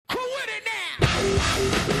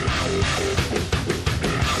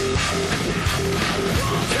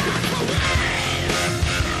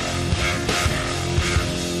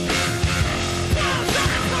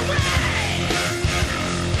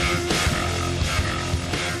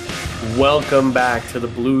Welcome back to the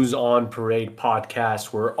Blues on Parade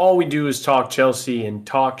podcast, where all we do is talk Chelsea and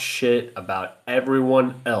talk shit about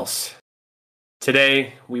everyone else.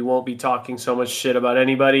 Today, we won't be talking so much shit about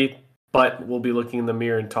anybody, but we'll be looking in the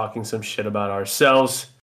mirror and talking some shit about ourselves.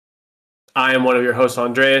 I am one of your hosts,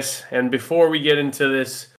 Andreas, and before we get into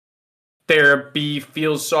this therapy,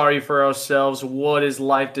 feel sorry for ourselves, what is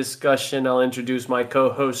life discussion, I'll introduce my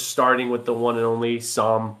co-host, starting with the one and only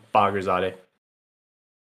Sam Bagherzadeh.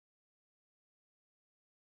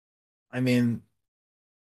 I mean,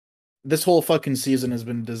 this whole fucking season has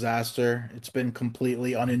been a disaster. It's been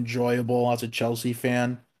completely unenjoyable as a Chelsea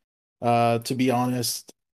fan. To be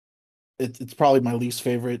honest, it's probably my least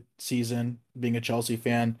favorite season being a Chelsea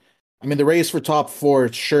fan. I mean, the race for top four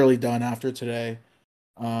is surely done after today.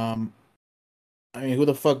 Um, I mean, who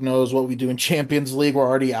the fuck knows what we do in Champions League? We're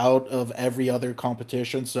already out of every other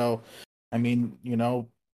competition. So, I mean,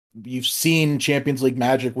 you've seen Champions League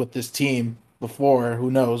magic with this team before.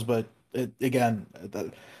 Who knows? But again,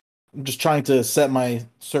 I'm just trying to set my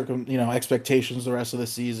expectations the rest of the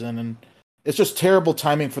season, and it's just terrible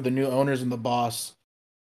timing for the new owners and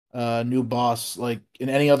the new boss. Like in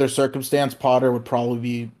any other circumstance, Potter would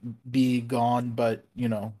probably be gone, but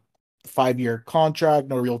 5-year contract,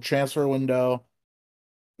 no real transfer window.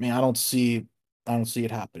 I mean, I don't see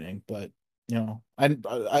it happening, but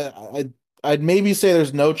I'd maybe say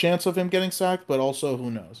there's no chance of him getting sacked, but also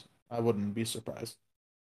who knows? I wouldn't be surprised.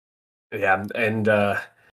 Yeah, and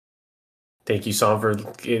thank you, Sam, for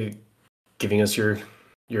giving us your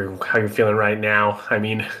how you're feeling right now. I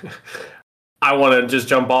mean, I want to just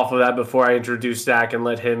jump off of that before I introduce Zach and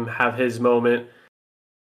let him have his moment.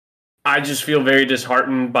 I just feel very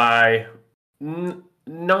disheartened by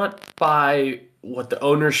not by what the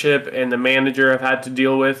ownership and the manager have had to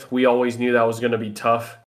deal with. We always knew that was going to be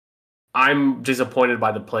tough. I'm disappointed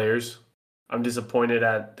by the players. I'm disappointed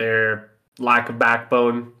at their lack of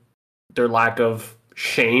backbone, their lack of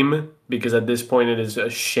shame, because at this point it is a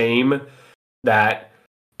shame that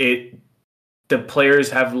the players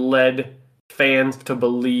have led fans to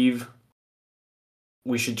believe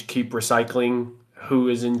we should keep recycling who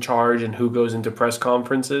is in charge and who goes into press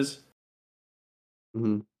conferences.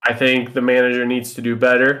 Mm-hmm. I think the manager needs to do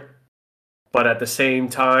better, but at the same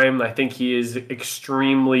time, I think he is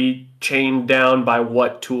extremely chained down by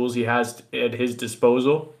what tools he has at his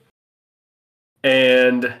disposal.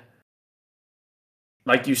 And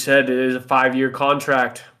like you said, it is a 5-year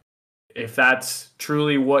contract. If that's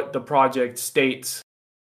truly what the project states,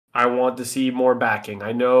 I want to see more backing.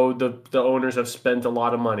 I know the owners have spent a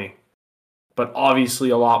lot of money, but obviously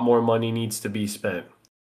a lot more money needs to be spent.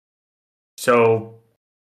 So,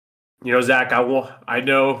 Zach, I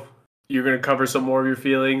know you're going to cover some more of your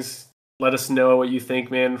feelings. Let us know what you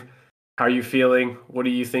think, man. How are you feeling? What are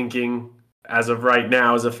you thinking as of right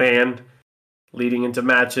now as a fan, leading into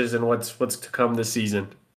matches and what's to come this season?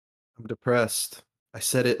 I'm depressed. I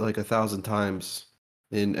said it like 1,000 times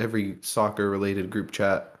in every soccer-related group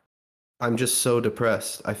chat. I'm just so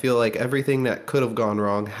depressed. I feel like everything that could have gone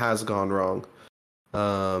wrong has gone wrong.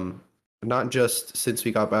 Not just since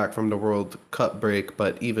we got back from the World Cup break,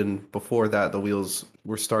 but even before that, the wheels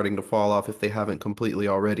were starting to fall off if they haven't completely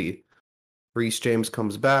already. Reece James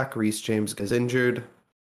comes back. Reece James gets injured.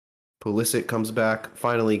 Pulisic comes back,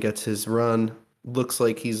 finally gets his run. Looks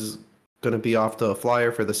like he's going to be off the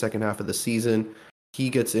flyer for the second half of the season.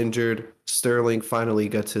 He gets injured. Sterling finally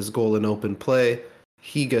gets his goal in open play.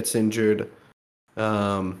 He gets injured.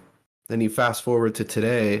 Then you fast forward to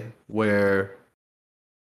today where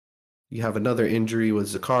you have another injury with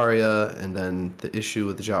Zakaria and then the issue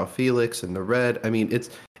with João Felix and the red. I mean,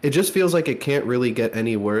 it just feels like it can't really get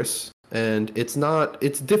any worse. And it's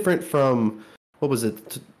different from, what was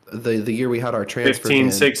it? The year we had our transfer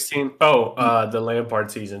 15, 16. The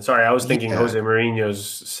Lampard season. Sorry, I was thinking Jose Mourinho's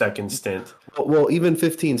second stint. Well, even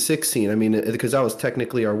 15, 16. I mean, because that was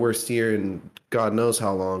technically our worst year in God knows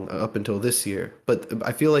how long up until this year. But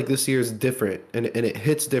I feel like this year is different, and it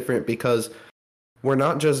hits different because we're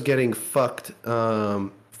not just getting fucked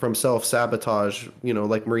from self-sabotage,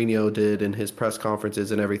 like Mourinho did in his press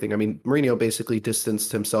conferences and everything. I mean, Mourinho basically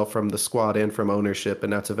distanced himself from the squad and from ownership,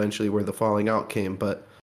 and that's eventually where the falling out came. But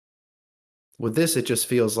with this, it just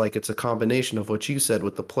feels like it's a combination of what you said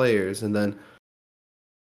with the players, and then,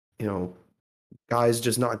 guys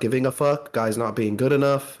just not giving a fuck, guys not being good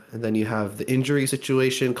enough, and then you have the injury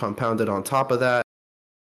situation compounded on top of that.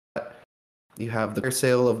 You have the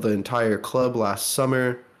sale of the entire club last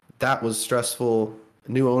summer. That was stressful.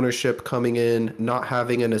 New ownership coming in, not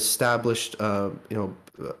having an established, front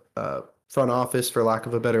office, for lack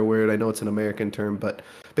of a better word. I know it's an American term, but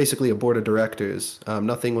basically a board of directors.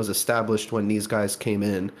 Nothing was established when these guys came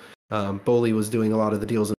in. Bowley was doing a lot of the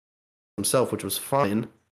deals himself, which was fine.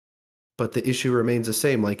 But the issue remains the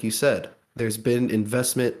same, like you said. There's been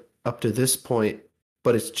investment up to this point,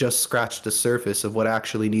 but it's just scratched the surface of what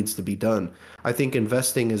actually needs to be done. I think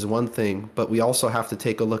investing is one thing, but we also have to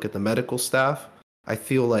take a look at the medical staff. I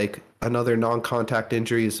feel like another non-contact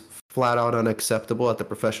injury is flat out unacceptable at the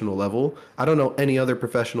professional level. I don't know any other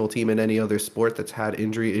professional team in any other sport that's had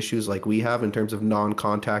injury issues like we have in terms of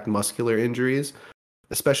non-contact muscular injuries,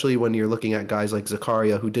 especially when you're looking at guys like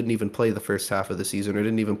Zakaria, who didn't even play the first half of the season or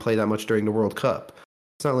didn't even play that much during the World Cup.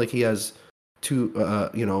 It's not like he has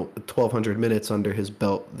 1,200 minutes under his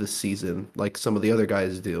belt this season like some of the other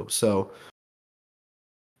guys do. So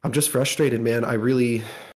I'm just frustrated, man.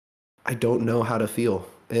 I don't know how to feel.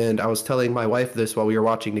 And I was telling my wife this while we were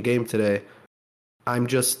watching the game today. I'm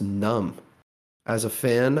just numb. As a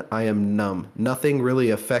fan, I am numb. Nothing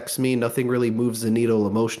really affects me. Nothing really moves the needle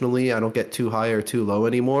emotionally. I don't get too high or too low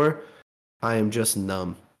anymore. I am just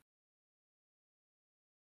numb.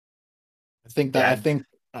 I think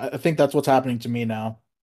that's what's happening to me now.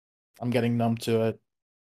 I'm getting numb to it.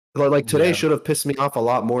 Like today Yeah. should have pissed me off a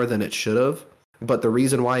lot more than it should have. But the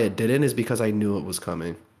reason why it didn't is because I knew it was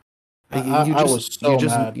coming. I was so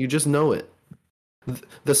mad. You just know it.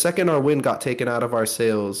 The second our win got taken out of our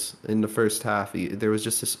sails in the first half, there was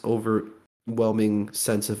just this overwhelming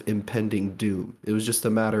sense of impending doom. It was just a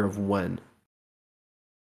matter of when.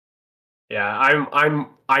 Yeah,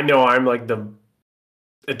 I know I'm like the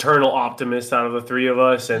eternal optimist out of the three of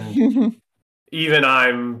us, and even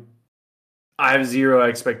I have zero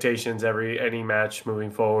expectations any match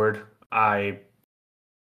moving forward. I'll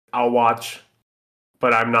watch,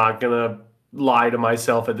 but I'm not gonna lie to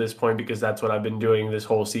myself at this point because that's what I've been doing this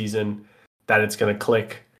whole season, that it's gonna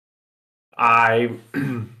click. I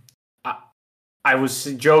I was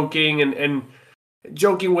joking and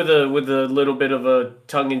joking with a little bit of a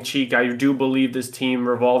tongue in cheek. I do believe this team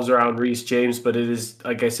revolves around Reece James, but it is,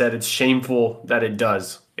 like I said, it's shameful that it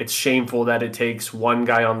does. It's shameful that it takes one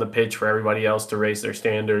guy on the pitch for everybody else to raise their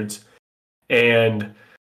standards. And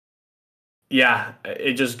yeah,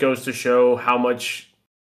 it just goes to show how much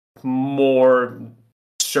more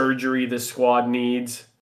surgery this squad needs.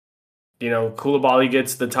 You know, Koulibaly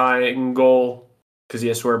gets the tying goal because,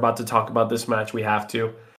 yes, we're about to talk about this match. We have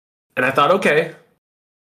to. And I thought, okay,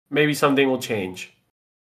 maybe something will change.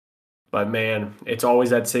 But man, it's always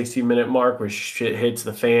that 60-minute mark where shit hits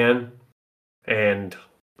the fan. And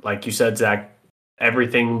like you said, Zach,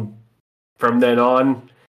 everything from then on,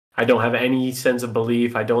 I don't have any sense of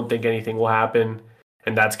belief. I don't think anything will happen.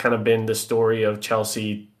 And that's kind of been the story of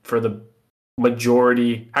Chelsea for the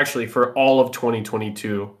majority, actually for all of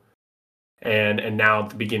 2022 and now at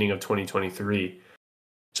the beginning of 2023.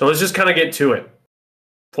 So let's just kind of get to it.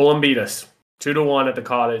 Fulham beat us 2-1 at the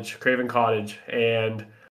Cottage, Craven Cottage. And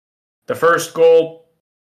the first goal,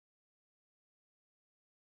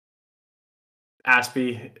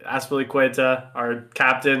 Azpilicueta, our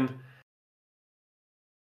captain.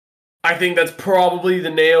 I think that's probably the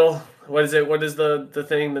nail. What is it? What is the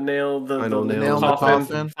thing? The nail? The Final nail in the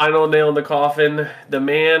coffin. Final nail in the coffin. The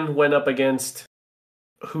man went up against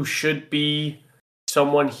who should be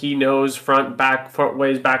someone he knows front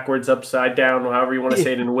ways, backwards, upside down, however you want to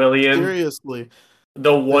say it in Willian. Seriously.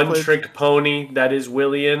 The one-trick pony that is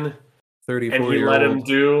Willian. 34 and he let him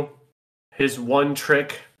do his one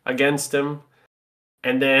trick against him.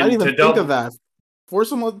 And then I didn't even think of that.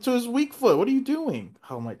 Force him to his weak foot. What are you doing?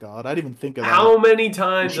 Oh my god, I didn't even think of that. How many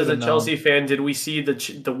times as a Chelsea fan did we see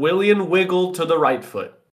the Willian wiggle to the right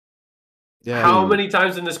foot? Yeah. How many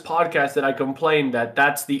times in this podcast did I complain that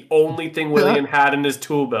that's the only thing Willian had in his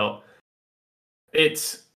tool belt?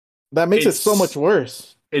 That makes it so much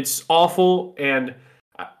worse. It's awful, and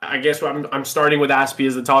I guess I'm starting with Aspie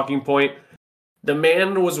as the talking point. The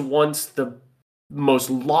man was once the most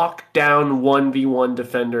locked down 1v1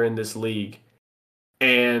 defender in this league,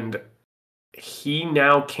 and he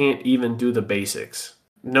now can't even do the basics.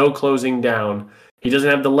 No closing down. He doesn't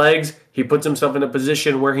have the legs. He puts himself in a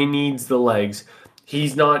position where he needs the legs.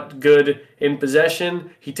 He's not good in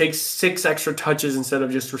possession. He takes 6 extra touches instead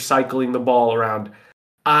of just recycling the ball around.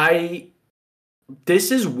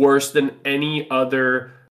 This is worse than any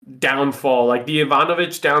other downfall. Like the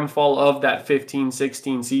Ivanovic downfall of that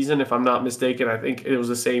 15-16 season, if I'm not mistaken, I think it was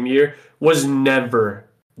the same year, was never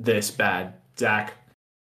this bad, Zach.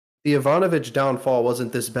 The Ivanovic downfall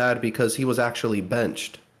wasn't this bad because he was actually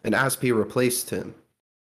benched. and Aspi replaced him.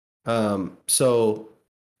 So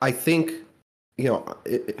I think,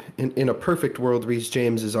 in a perfect world, Reece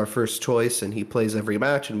James is our first choice, and he plays every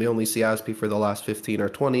match, and we only see Aspi for the last 15 or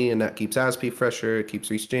 20, and that keeps Aspi fresher, it keeps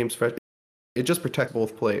Reece James fresh. It just protects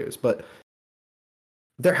both players, but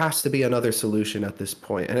there has to be another solution at this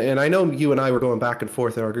point. And I know you and I were going back and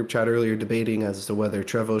forth in our group chat earlier debating as to whether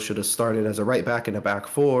Trevo should have started as a right back in a back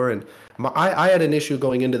four. And I had an issue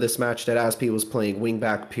going into this match that Aspi was playing wing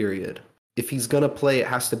back, period. If he's going to play, it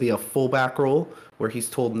has to be a full back role where he's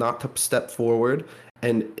told not to step forward.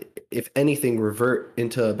 And if anything, revert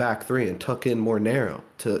into a back three and tuck in more narrow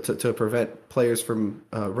to prevent players from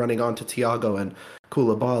running onto Thiago and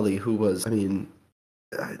Koulibaly, who was,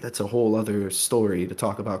 that's a whole other story to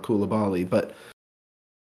talk about Koulibaly. But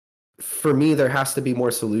for me, there has to be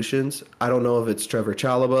more solutions. I don't know if it's Trevor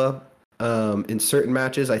Chalobah. In certain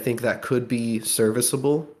matches, I think that could be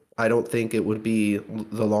serviceable. I don't think it would be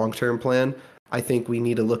the long-term plan. I think we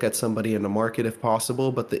need to look at somebody in the market if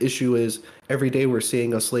possible. But the issue is every day we're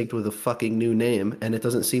seeing us linked with a fucking new name, and it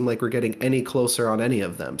doesn't seem like we're getting any closer on any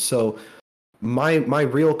of them. So my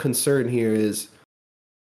real concern here is,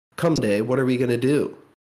 come Sunday, what are we going to do?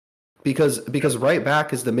 Because right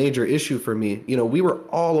back is the major issue for me. We were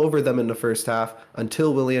all over them in the first half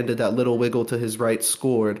until Willian did that little wiggle to his right,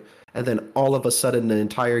 scored, and then all of a sudden the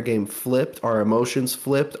entire game flipped. Our emotions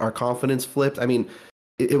flipped, our confidence flipped.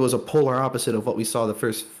 It was a polar opposite of what we saw the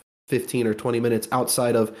first 15 or 20 minutes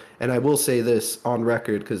outside of, and I will say this on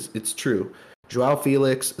record because it's true, Joao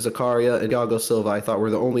Felix, Zakaria, and Thiago Silva, I thought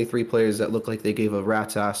were the only three players that looked like they gave a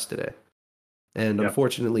rat's ass today. And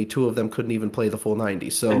unfortunately, two of them couldn't even play the full 90.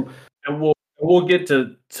 So... And we'll get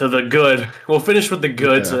to the good. We'll finish with the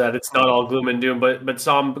good so that it's not all gloom and doom. But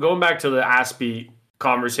Sam, going back to the Aspi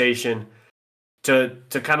conversation, to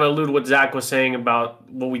kind of allude to what Zach was saying about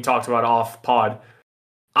what we talked about off pod,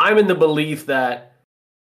 I'm in the belief that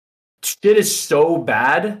shit is so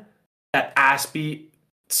bad that Aspi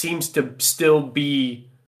seems to still be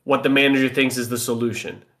what the manager thinks is the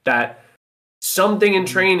solution. That something in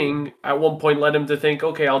training at one point led him to think,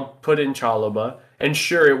 okay, I'll put in Chalobah. And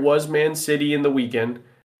sure, it was Man City in the weekend.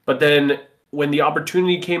 But then when the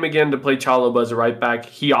opportunity came again to play Chalobah as a right back,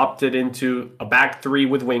 he opted into a back three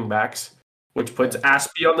with wing backs, which puts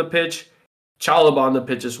Aspi on the pitch, Chalobah on the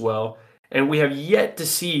pitch as well. And we have yet to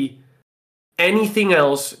see anything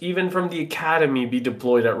else, even from the academy, be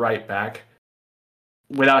deployed at right back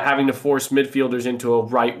without having to force midfielders into a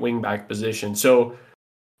right wing back position. So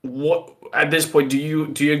what at this point do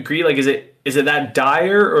you agree? Like, is it that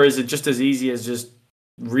dire, or is it just as easy as just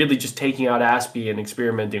really just taking out Aspi and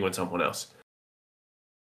experimenting with someone else?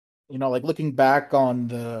 Like looking back on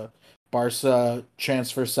the Barca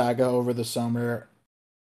transfer saga over the summer,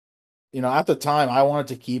 at the time I wanted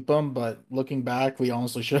to keep him, but looking back, we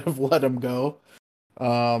honestly should have let him go.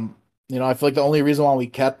 I feel like the only reason why we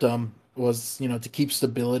kept him was, to keep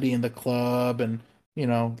stability in the club and,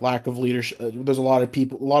 lack of leadership. There's a lot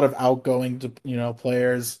of outgoing,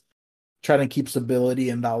 players trying to keep stability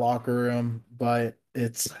in that locker room, but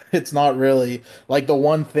it's not really like the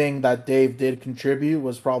one thing that Dave did contribute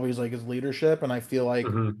was probably his leadership, and I feel like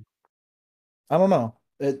I don't know,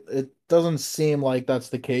 it doesn't seem like that's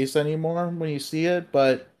the case anymore when you see it,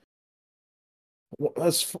 but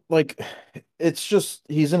that's like it's just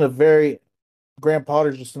Graham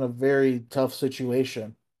Potter's just in a very tough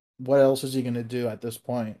situation. What else is he going to do at this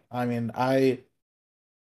point? When I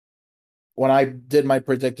did my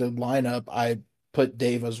predicted lineup, I put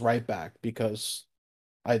Dave as right back because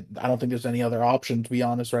I don't think there's any other option, to be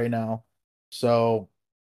honest, right now. So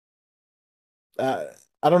I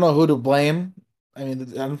don't know who to blame. I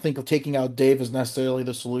don't think taking out Dave is necessarily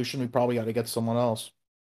the solution. We probably got to get someone else.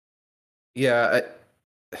 Yeah,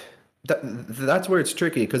 that's where it's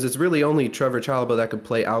tricky because it's really only Trevor Chalobah that could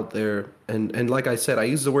play out there. And like I said, I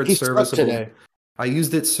use the word serviceable today. I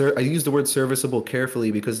used the word serviceable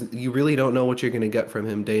carefully because you really don't know what you're going to get from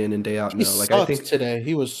him day in and day out now. Like I think today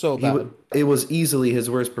he was so bad. It was easily his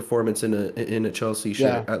worst performance in a Chelsea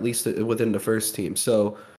shirt, at least within the first team.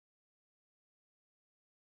 So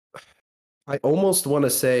I almost want to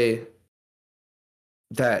say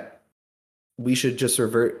that we should just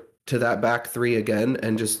revert to that back three again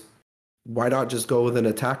and just why not just go with an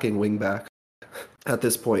attacking wing back at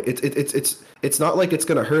this point? It's not like it's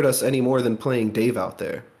going to hurt us any more than playing Dave out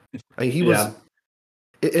there. He was,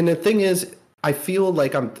 and the thing is, I feel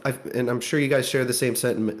like I'm sure you guys share the same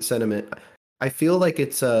sentiment. I feel like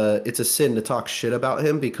it's a sin to talk shit about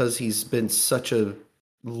him because he's been such a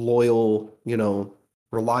loyal,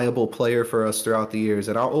 reliable player for us throughout the years,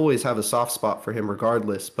 and I'll always have a soft spot for him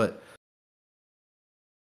regardless. But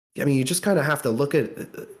I mean, you just kind of have to look at,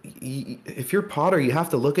 if you're Potter, you have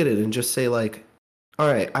to look at it and just say like, all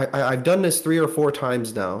right, I've done this 3 or 4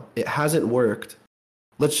 times now. It hasn't worked.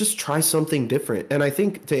 Let's just try something different. And I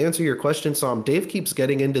think to answer your question, Sam, Dave keeps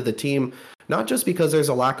getting into the team, not just because there's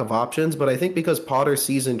a lack of options, but I think because Potter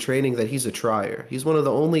sees in training that he's a trier. He's one of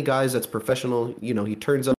the only guys that's professional. You know, he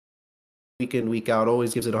turns up week in, week out,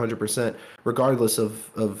 always gives it 100%, regardless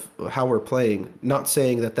of how we're playing. Not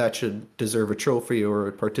saying that should deserve a trophy or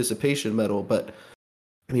a participation medal, but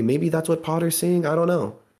I mean, maybe that's what Potter's seeing. I don't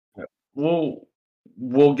know.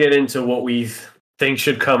 We'll get into what we think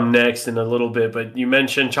should come next in a little bit, but you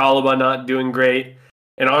mentioned Chalobah not doing great.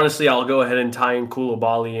 And honestly, I'll go ahead and tie in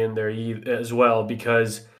Koulibaly in there as well,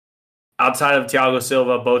 because outside of Thiago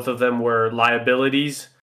Silva, both of them were liabilities.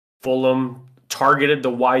 Fulham targeted the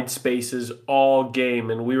wide spaces all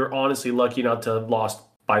game, and we were honestly lucky not to have lost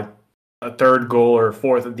by a third goal or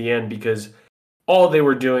fourth at the end, because all they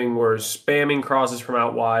were doing were spamming crosses from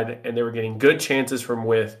out wide, and they were getting good chances from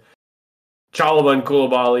width. Chalobah and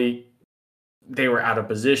Koulibaly, they were out of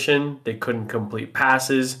position. They couldn't complete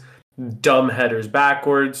passes. Dumb headers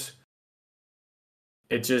backwards.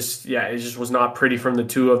 It just was not pretty from the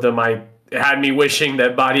two of them. It had me wishing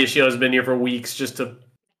that Badiashile has been here for weeks just to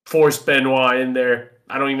force Benoit in there.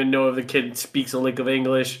 I don't even know if the kid speaks a lick of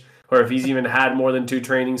English or if he's even had more than 2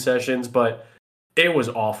 training sessions, but it was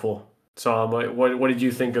awful. So what did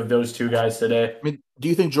you think of those two guys today? I mean, do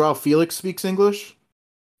you think Joao Felix speaks English?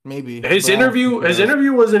 Maybe his interview was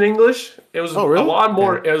in English. It was really? a lot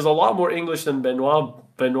more. Yeah. It was a lot more English than Benoit's.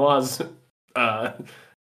 Benoit's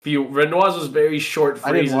was very short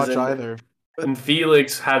phrases. I didn't watch either. And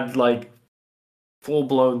Felix had like full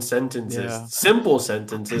blown sentences, simple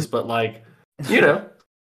sentences, but like you know.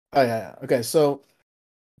 Oh yeah. Okay, so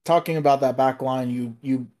talking about that back line,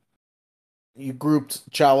 you grouped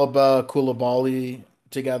Chalobah, Koulibaly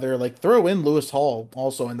together. Like throw in Lewis Hall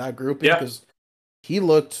also in that group because he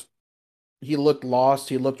looked lost.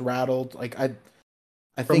 He looked rattled. Like I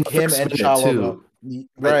think him and Chalobah,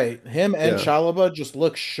 right? Him and Chalobah just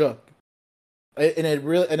look shook, and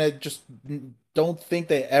I just don't think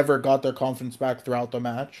they ever got their confidence back throughout the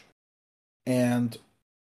match, and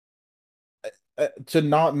to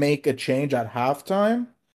not make a change at halftime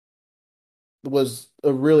was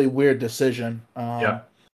a really weird decision.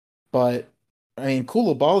 But I mean,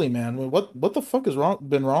 Koulibaly, man, what the fuck has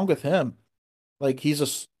been wrong with him? Like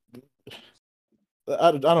he's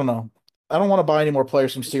I don't know. I don't want to buy any more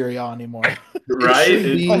players from Serie A anymore.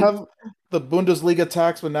 Right? I have the Bundesliga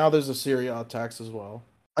tax, but now there's a Serie A tax as well.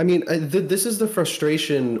 I mean, this is the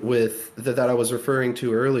frustration with that I was referring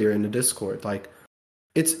to earlier in the Discord. Like,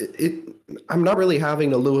 I'm not really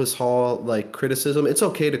having a Lewis Hall like criticism. It's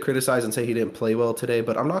okay to criticize and say he didn't play well today,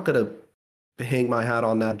 but I'm not gonna hang my hat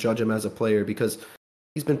on that, judge him as a player, because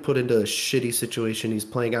he's been put into a shitty situation. He's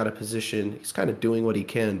playing out of position. He's kind of doing what he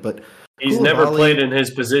can, but he's never played in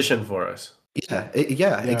his position for us. Yeah,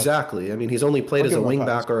 exactly. I mean, he's only played as a wing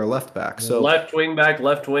back or a left back. So left wing back,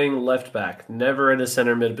 left wing, left back. Never in a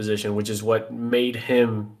center mid position, which is what made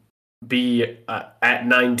him be at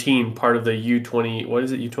 19 part of the U20. What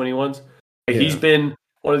is it? U21s. He's been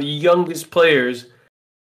one of the youngest players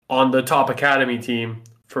on the top academy team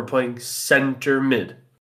for playing center mid.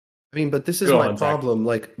 I mean, but this is my problem.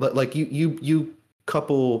 Zach. Like you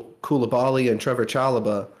couple Koulibaly and Trevor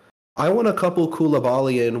Chalobah. I want to couple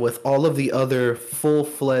Koulibaly in with all of the other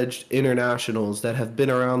full-fledged internationals that have been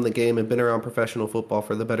around the game and been around professional football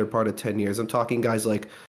for the better part of 10 years. I'm talking guys like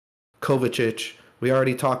Kovacic. We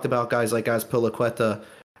already talked about guys like Azpilicueta.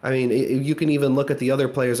 I mean, you can even look at the other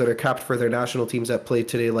players that are capped for their national teams that played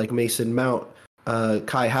today, like Mason Mount.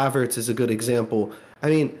 Kai Havertz is a good example. I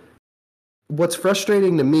mean, what's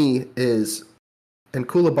frustrating to me is, and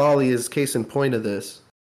Koulibaly is case in point of this,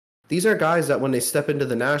 these are guys that when they step into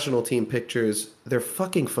the national team pictures, they're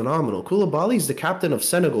fucking phenomenal. Koulibaly's the captain of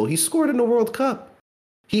Senegal. He scored in the World Cup.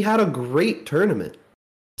 He had a great tournament.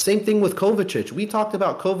 Same thing with Kovacic. We talked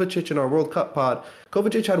about Kovacic in our World Cup pod.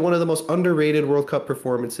 Kovacic had one of the most underrated World Cup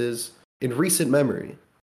performances in recent memory,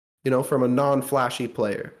 from a non-flashy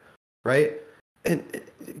player, right? And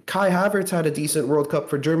Kai Havertz had a decent World Cup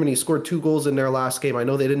for Germany, scored 2 goals in their last game. I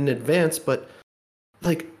know they didn't advance, but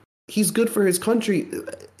he's good for his country.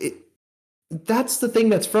 That's the thing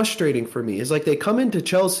that's frustrating for me, is like they come into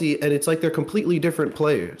Chelsea and it's like they're completely different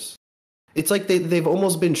players. It's like they've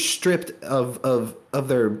almost been stripped of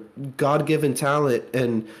their God-given talent,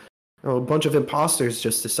 and a bunch of imposters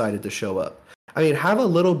just decided to show up. I mean, have a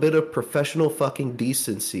little bit of professional fucking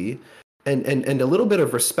decency and a little bit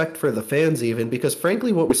of respect for the fans even, because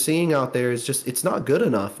frankly what we're seeing out there is just, it's not good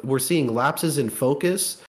enough. We're seeing lapses in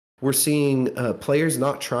focus. We're seeing players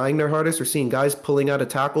not trying their hardest. We're seeing guys pulling out of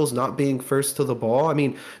tackles, not being first to the ball. I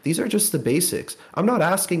mean, these are just the basics. I'm not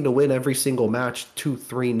asking to win every single match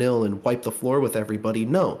 2-3-0 and wipe the floor with everybody.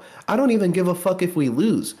 No, I don't even give a fuck if we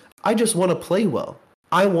lose. I just want to play well.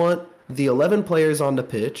 I want the 11 players on the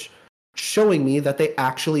pitch showing me that they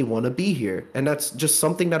actually want to be here. And that's just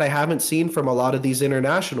something that I haven't seen from a lot of these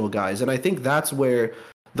international guys. And I think that's where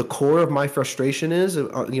the core of my frustration is.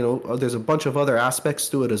 There's a bunch of other aspects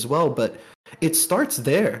to it as well, but it starts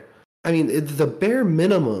there. I mean, the bare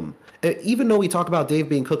minimum, even though we talk about Dave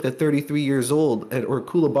being cooked at 33 years old or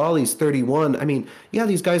Koulibaly's 31, I mean, yeah,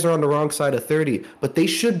 these guys are on the wrong side of 30, but they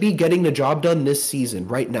should be getting the job done this season,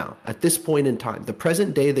 right now, at this point in time. The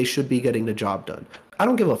present day, they should be getting the job done. I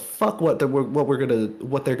don't give a fuck what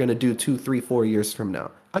they're gonna do 2, 3, 4 years from now.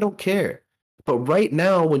 I don't care. But right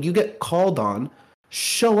now, when you get called on,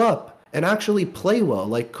 show up and actually play well.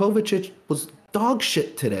 Like Kovacic was dog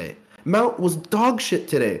shit today. Mount was dog shit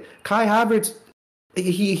today. Kai Havertz,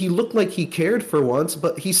 he looked like he cared for once,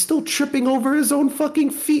 but he's still tripping over his own fucking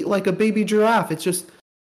feet like a baby giraffe. It's just,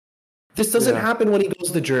 this doesn't happen when he goes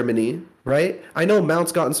to Germany, right? I know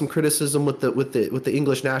Mount's gotten some criticism with the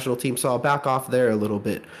English national team, so I'll back off there a little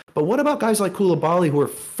bit. But what about guys like Koulibaly who are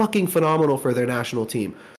fucking phenomenal for their national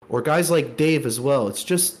team, or guys like Dave as well? It's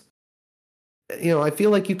just, I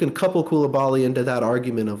feel like you can couple Koulibaly into that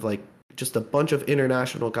argument of like just a bunch of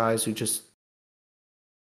international guys who just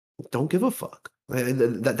don't give a fuck.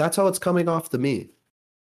 That's how it's coming off to me.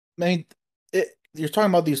 I mean, you're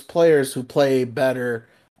talking about these players who play better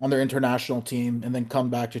on their international team and then come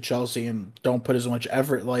back to Chelsea and don't put as much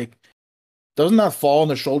effort. Like, doesn't that fall on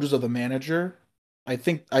the shoulders of the manager? I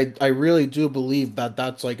think I really do believe that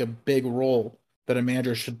that's like a big role that a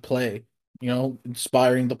manager should play.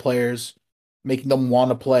 Inspiring the players, making them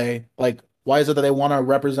want to play. Like, why is it that they want to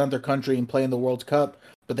represent their country and play in the World Cup,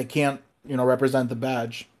 but they can't, represent the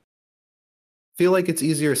badge? I feel like it's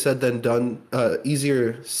easier said than done.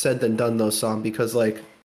 Easier said than done, though, Sam. Because, like,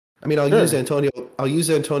 I mean, I'll use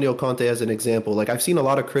Antonio Conte as an example. Like, I've seen a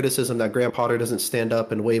lot of criticism that Graham Potter doesn't stand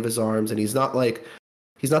up and wave his arms, and he's not that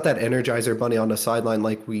Energizer bunny on the sideline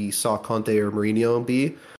like we saw Conte or Mourinho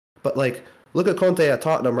be. But like, look at Conte at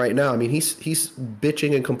Tottenham right now. I mean, he's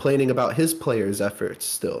bitching and complaining about his players' efforts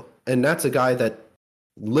still. And that's a guy that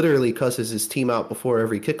literally cusses his team out before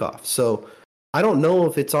every kickoff. So I don't know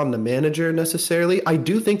if it's on the manager necessarily. I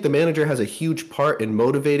do think the manager has a huge part in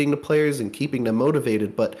motivating the players and keeping them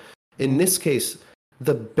motivated. But in this case,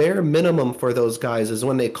 the bare minimum for those guys is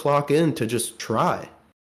when they clock in to just try.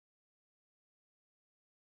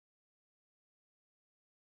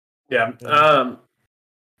 Yeah.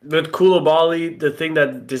 With Koulibaly, the thing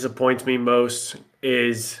that disappoints me most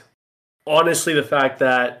is honestly the fact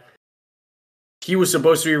that he was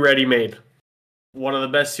supposed to be ready-made. One of the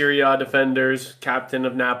best Serie A defenders, captain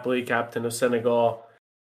of Napoli, captain of Senegal.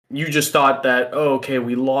 You just thought that,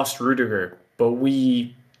 we lost Rudiger, but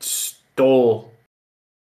we stole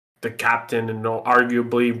the captain and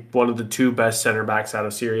arguably one of the two best center backs out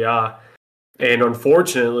of Serie A. And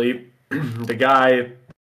unfortunately, the guy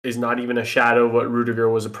is not even a shadow of what Rudiger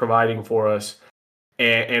was providing for us.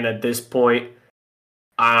 And at this point,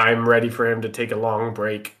 I'm ready for him to take a long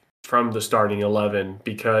break from the starting 11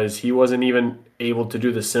 because he wasn't even able to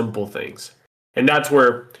do the simple things. And that's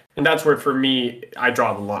where for me, I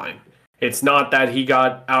draw the line. It's not that he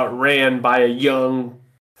got outran by a young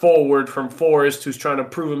forward from Forest who's trying to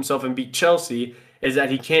prove himself and beat Chelsea, is that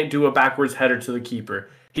he can't do a backwards header to the keeper.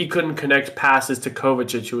 He couldn't connect passes to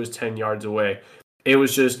Kovacic, who was 10 yards away. It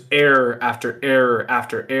was just error after error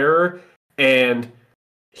after error. And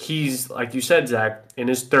he's, like you said, Zach, in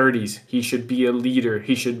his 30s. He should be a leader.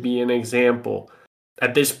 He should be an example.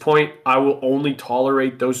 At this point, I will only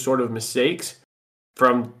tolerate those sort of mistakes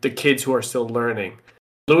from the kids who are still learning.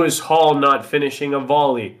 Lewis Hall not finishing a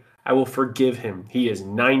volley, I will forgive him. He is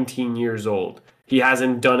 19 years old. He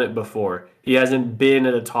hasn't done it before. He hasn't been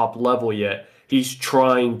at a top level yet. He's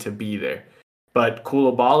trying to be there. But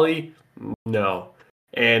Koulibaly, no.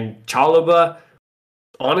 And Chalobah,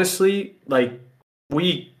 honestly,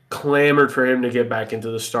 we clamored for him to get back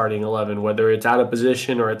into the starting 11, whether it's out of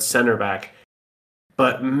position or at center back.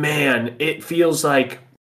 But man, it feels like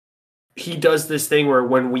he does this thing where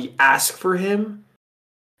when we ask for him,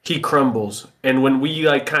 he crumbles. And when we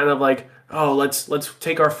let's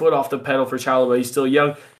take our foot off the pedal for Chalobah, he's still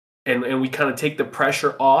young, and we kind of take the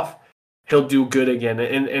pressure off, he'll do good again.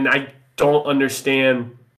 And I don't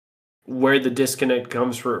understand where the disconnect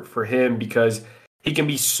comes for him, because he can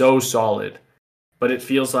be so solid, but it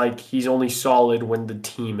feels like he's only solid when the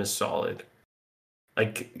team is solid.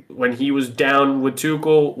 Like when he was down with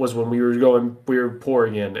Tuchel was when we were poor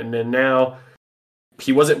again, and then now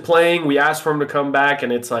he wasn't playing. We asked for him to come back,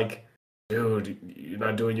 and it's like, dude, you're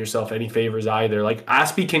not doing yourself any favors either. Like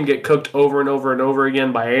Aspie can get cooked over and over and over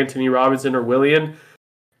again by Anthony Robinson or Willian,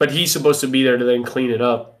 but he's supposed to be there to then clean it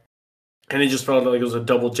up. And it just felt like it was a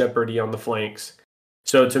double jeopardy on the flanks.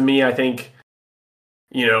 So to me, I think,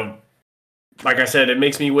 like I said, it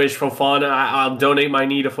makes me wish Fofana. I'll donate my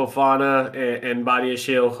knee to Fofana, and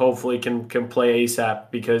Badiashile hopefully can play ASAP,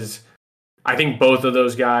 because I think both of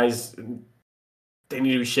those guys, they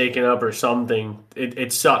need to be shaken up or something.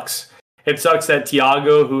 It sucks. It sucks that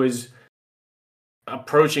Thiago, who is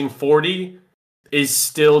approaching 40, is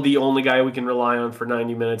still the only guy we can rely on for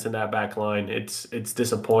 90 minutes in that back line. It's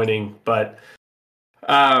disappointing, but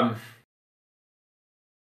I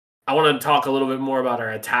want to talk a little bit more about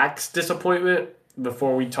our attacks disappointment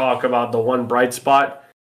before we talk about the one bright spot.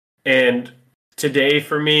 And today,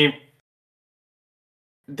 for me,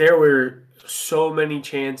 there were so many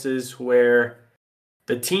chances where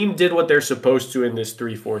the team did what they're supposed to in this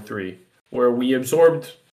 3-4-3, where we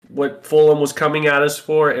absorbed what Fulham was coming at us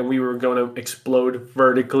for, and we were going to explode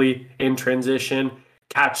vertically in transition,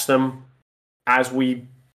 catch them as we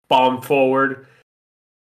bombed forward.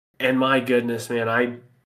 And my goodness, man, I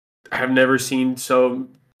have never seen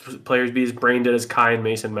players be as brain dead as Kai and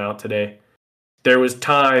Mason Mount today. There was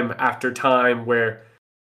time after time where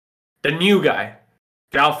the new guy,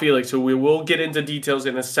 João Felix, who we will get into details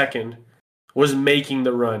in a second, was making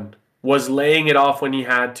the run, was laying it off when he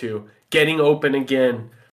had to, getting open again,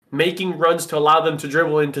 making runs to allow them to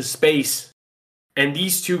dribble into space. And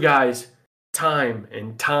these two guys, time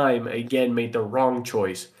and time again, made the wrong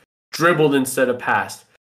choice. Dribbled instead of passed.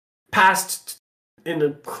 Passed in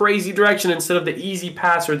a crazy direction instead of the easy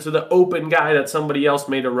pass or to the open guy that somebody else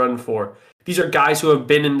made a run for. These are guys who have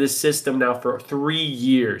been in this system now for 3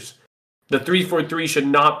 years. The 3-4-3 should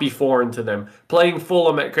not be foreign to them. Playing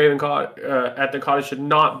Fulham at at the Cottage should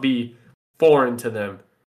not be foreign to them.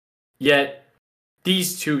 Yet,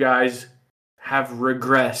 these two guys have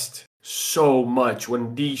regressed so much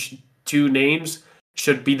when these two names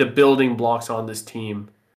should be the building blocks on this team.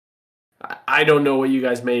 I don't know what you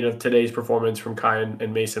guys made of today's performance from Kai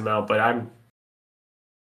and Mason Mount, but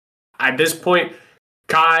at this point,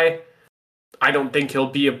 Kai, I don't think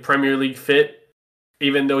he'll be a Premier League fit,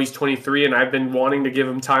 even though he's 23, and I've been wanting to give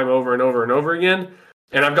him time over and over and over again.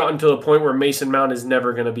 And I've gotten to the point where Mason Mount is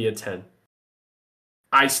never going to be a 10.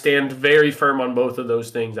 I stand very firm on both of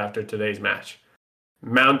those things after today's match.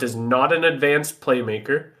 Mount is not an advanced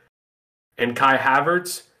playmaker, and Kai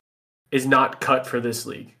Havertz is not cut for this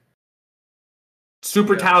league.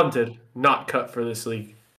 Super talented, not cut for this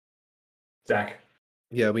league. Zach.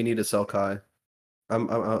 Yeah, we need to sell Kai.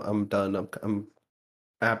 I'm done. I'm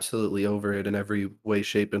absolutely over it in every way,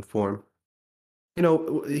 shape, and form.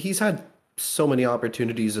 He's had so many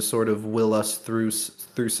opportunities to sort of will us through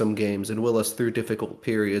some games and will us through difficult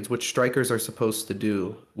periods, which strikers are supposed to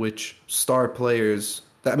do, which star players.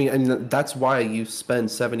 And that's why you spend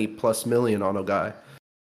 70+ million on a guy.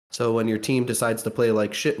 So when your team decides to play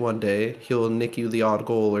like shit one day, he'll nick you the odd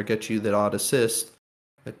goal or get you the odd assist,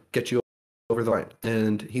 get you over the line.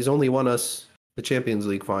 And he's only won us the Champions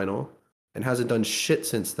League final and hasn't done shit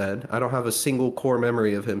since then. I don't have a single core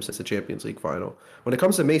memory of him since the Champions League final. When it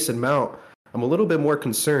comes to Mason Mount, I'm a little bit more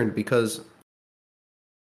concerned because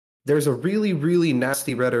there's a really, really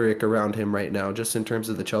nasty rhetoric around him right now, just in terms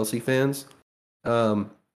of the Chelsea fans.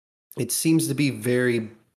 It seems to be very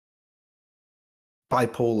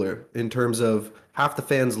bipolar in terms of half the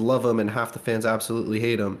fans love him and half the fans absolutely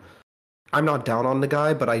hate him. I'm not down on the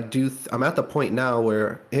guy, but I'm at the point now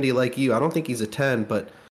where, Andy, like you, I don't think he's a 10, but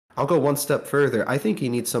I'll go one step further. I think he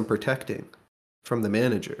needs some protecting from the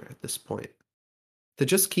manager at this point. To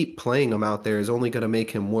just keep playing him out there is only going to make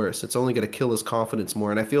him worse. It's only going to kill his confidence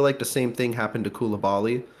more. And I feel like the same thing happened to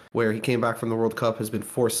Koulibaly, where he came back from the World Cup, has been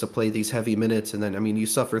forced to play these heavy minutes. And then, you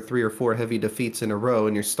suffer 3 or 4 heavy defeats in a row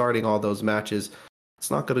and you're starting all those matches. It's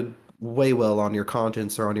not going to weigh well on your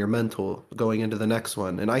conscience or on your mental going into the next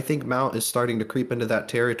one. And I think Mount is starting to creep into that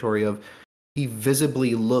territory of he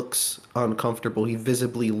visibly looks uncomfortable. He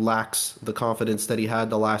visibly lacks the confidence that he had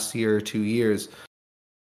the last year or 2 years.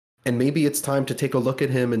 And maybe it's time to take a look at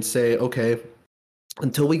him and say, okay,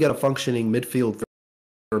 until we get a functioning midfield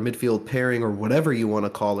or midfield pairing or whatever you want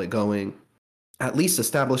to call it going, at least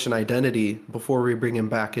establish an identity before we bring him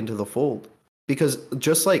back into the fold. Because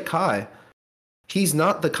just like Kai, he's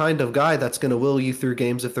not the kind of guy that's going to will you through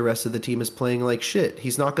games if the rest of the team is playing like shit.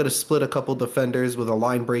 He's not going to split a couple defenders with a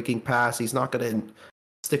line-breaking pass. He's not going to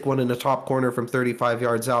stick one in the top corner from 35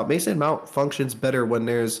 yards out. Mason Mount functions better when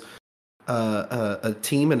there's a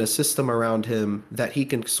team and a system around him that he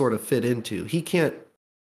can sort of fit into. He can't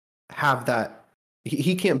have that.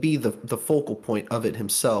 He can't be the focal point of it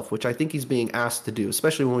himself, which I think he's being asked to do,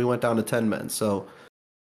 especially when we went down to 10 men. So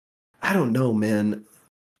I don't know, man.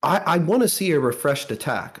 I want to see a refreshed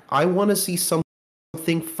attack. I want to see something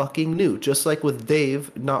fucking new. Just like with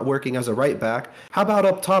Dave not working as a right back. How about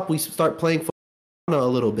up top we start playing a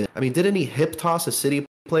little bit? I mean, didn't he hip toss a City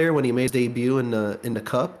player when he made his debut in the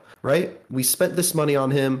cup? Right? We spent this money on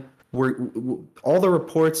him. All the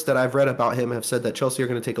reports that I've read about him have said that Chelsea are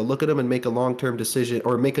going to take a look at him and make a long-term decision,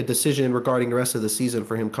 or make a decision regarding the rest of the season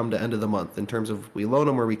for him come to end of the month in terms of we loan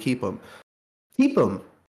him or we keep him. Keep him.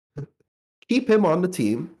 Keep him on the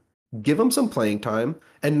team, give him some playing time,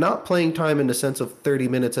 and not playing time in the sense of 30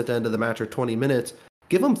 minutes at the end of the match or 20 minutes.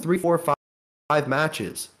 Give him 3, 4, 5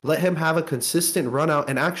 matches. Let him have a consistent run out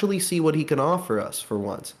and actually see what he can offer us for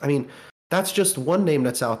once. I mean, that's just one name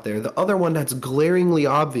that's out there. The other one that's glaringly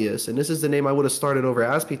obvious, and this is the name I would have started over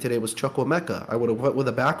Aspi today, was Chukwuemeka. I would have went with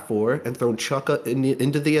a back four and thrown Chuka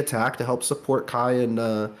into the attack to help support Kai and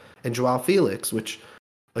Joao Felix, which,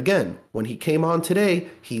 again, when he came on today,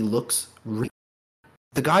 he looks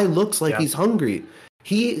the guy looks like he's hungry.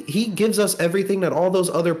 He gives us everything that all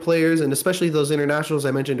those other players, and especially those internationals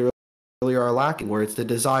I mentioned earlier, are lacking, where it's the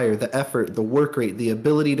desire, the effort, the work rate, the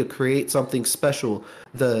ability to create something special,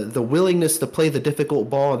 the willingness to play the difficult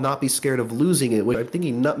ball and not be scared of losing it. I think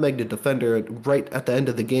he nutmegged a defender right at the end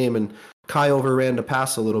of the game, and Kai overran the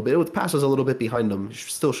pass a little bit. The pass was a little bit behind him.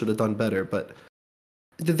 Still should have done better, but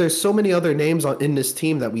there's so many other names in this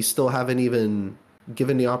team that we still haven't even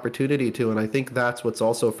given the opportunity to, and I think that's what's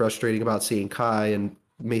also frustrating about seeing Kai and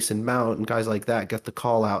Mason Mount and guys like that get the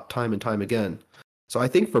call out time and time again. So I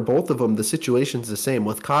think for both of them, the situation's the same.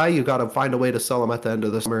 With Kai, you got to find a way to sell him at the end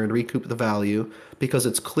of the summer and recoup the value, because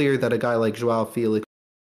it's clear that a guy like Joao Felix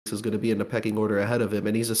is going to be in the pecking order ahead of him,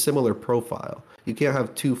 and he's a similar profile. You can't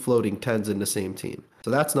have two floating 10s in the same team.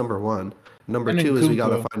 So that's number one. Number two is we got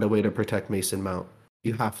to find a way to protect Mason Mount.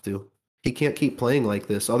 You have to. He can't keep playing like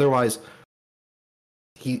this. Otherwise,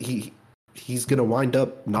 he's going to wind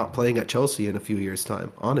up not playing at Chelsea in a few years'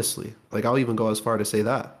 time, honestly. Like, I'll even go as far to say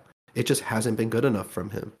that. It just hasn't been good enough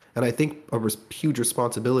from him. And I think a huge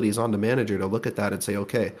responsibility is on the manager to look at that and say,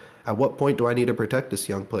 okay, at what point do I need to protect this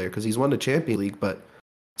young player? Because he's won the Champions League, but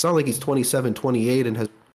it's not like he's 27, 28 and has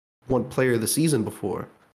won player of the season before.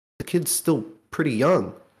 The kid's still pretty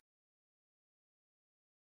young.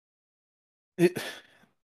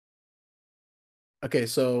 Okay,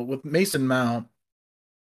 so with Mason Mount,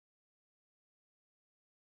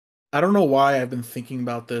 I don't know why I've been thinking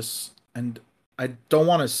about this, and I don't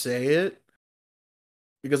want to say it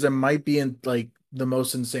because it might be like the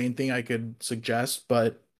most insane thing I could suggest.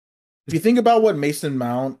 But if you think about what Mason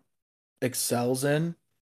Mount excels in,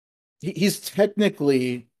 he's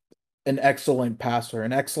technically an excellent passer,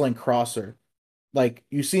 an excellent crosser. Like,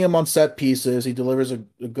 you see him on set pieces, he delivers a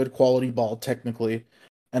good quality ball technically,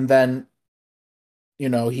 and then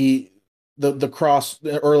the cross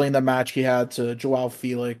early in the match he had to Joao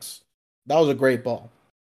Felix, that was a great ball.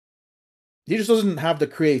 He just doesn't have the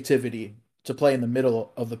creativity to play in the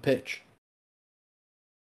middle of the pitch.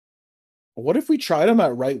 What if we tried him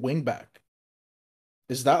at right wing back?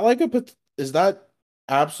 Is that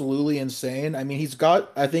absolutely insane? I mean, he's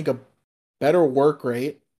got, I think, a better work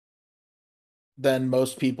rate than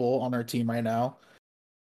most people on our team right now.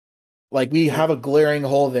 Like, we have a glaring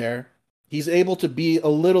hole there. He's able to be a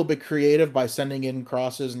little bit creative by sending in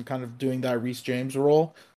crosses and kind of doing that Reece James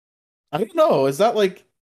role. I don't know. Is that like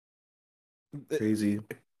crazy?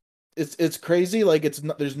 It's crazy. Like,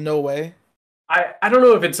 there's no way. I don't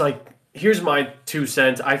know if it's like, here's my 2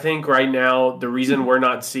 cents. I think right now the reason we're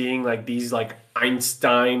not seeing like these like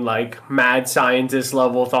Einstein, like mad scientist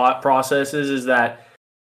level thought processes is that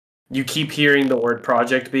you keep hearing the word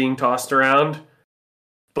project being tossed around,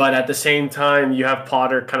 but at the same time you have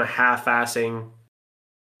Potter kind of half-assing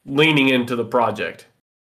leaning into the project.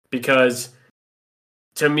 Because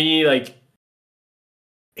to me, like,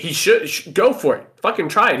 he should go for it. Fucking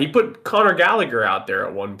try it. He put Conor Gallagher out there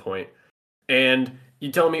at one point. And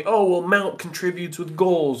you tell me, oh, well, Mount contributes with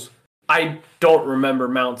goals. I don't remember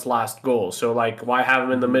Mount's last goal. So, like, why have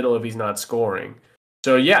him in the middle if he's not scoring?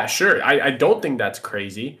 So, yeah, sure. I don't think that's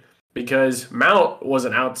crazy, because Mount was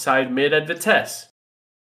an outside mid at Vitesse.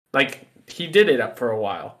 Like, he did it up for a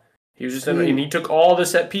while. He was just and he took all the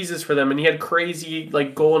set pieces for them, and he had crazy,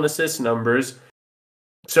 like, goal and assist numbers.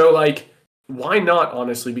 So, like, why not,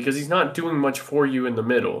 honestly? Because he's not doing much for you in the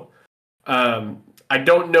middle. I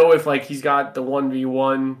don't know if, like, he's got the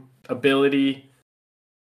 1v1 ability,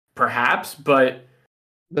 perhaps, but...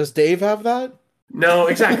 Does Dave have that? No,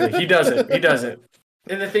 exactly. He doesn't. He doesn't.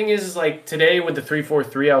 And the thing is like today with the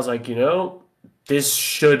 3-4-3, I was like, this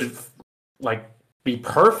should like be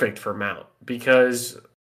perfect for Mount because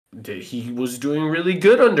he was doing really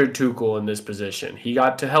good under Tuchel in this position. He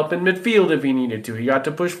got to help in midfield if he needed to. He got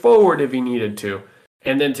to push forward if he needed to.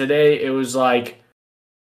 And then today it was like,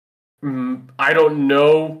 I don't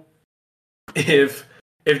know if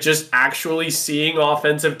just actually seeing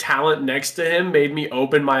offensive talent next to him made me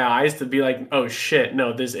open my eyes to be like, oh shit,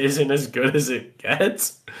 no, this isn't as good as it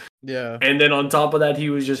gets. Yeah. And then on top of that, he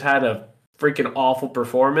was just had a freaking awful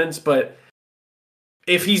performance. But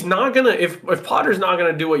if he's not gonna, if Potter's not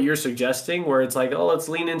gonna do what you're suggesting, where it's like, oh, let's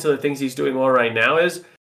lean into the things he's doing well right now, is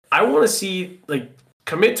I want to see like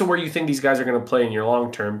commit to where you think these guys are gonna play in your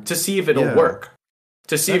long term to see if it'll work.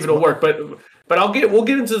 To see if it'll work. But we'll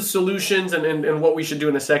get into the solutions and what we should do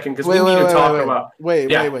in a second because we need to talk about. Wait.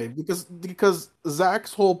 Because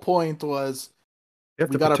Zach's whole point was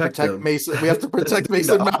we gotta protect Mason. We have to protect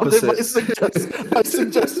Mason Mount. My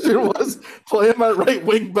suggestion was play him at right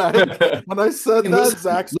wing back. When I said that,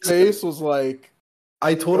 Zach's face was like,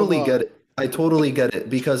 I totally get it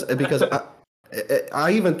because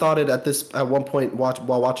I even thought it at one point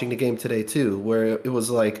while watching the game today too, where it was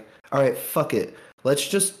like, all right, fuck it, let's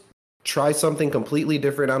just try something completely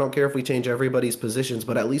different. I don't care if we change everybody's positions,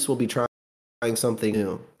 but at least we'll be trying something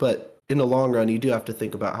new. But in the long run, you do have to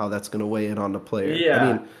think about how that's going to weigh in on the player. Yeah.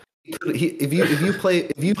 I mean, if you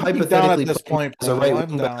hypothetically play as a right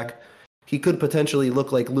wing back, he could potentially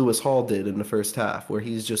look like Lewis Hall did in the first half, where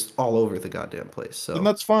he's just all over the goddamn place. So and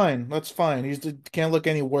that's fine. That's fine. He can't look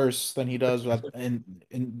any worse than he does in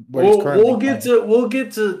where he's currently. We'll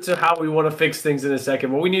get to how we want to fix things in a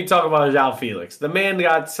second, but we need to talk about João Felix. The man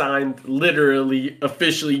got signed literally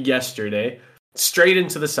officially yesterday, straight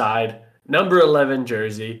into the side, number 11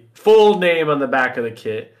 jersey, full name on the back of the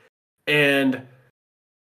kit, and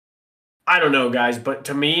I don't know, guys, but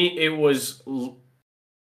to me it was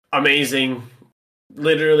amazing.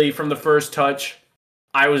 Literally from the first touch,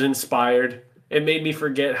 I was inspired. It made me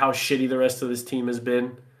forget how shitty the rest of this team has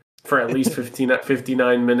been for at least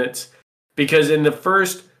 59 minutes. Because in the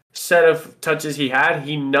first set of touches he had,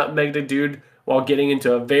 he nutmegged a dude while getting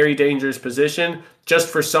into a very dangerous position just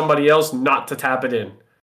for somebody else not to tap it in.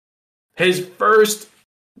 His first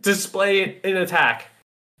display in attack.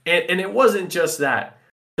 And it wasn't just that.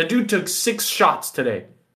 The dude took 6 shots today.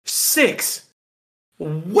 6!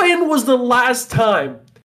 When was the last time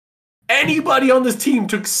anybody on this team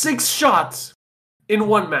took 6 shots in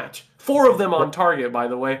one match? 4 of them on target, by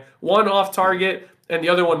the way. 1 off target and the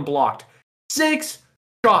other 1 blocked. 6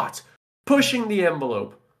 shots. Pushing the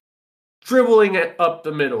envelope. Dribbling it up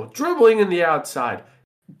the middle. Dribbling in the outside.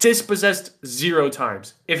 Dispossessed 0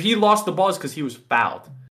 times. If he lost the ball, it's because he was fouled.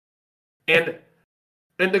 And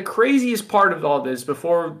the craziest part of all this,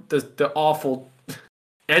 before the awful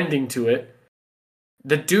ending to it,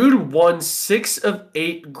 the dude won 6 of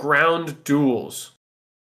 8 ground duels.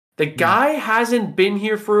 The guy hasn't been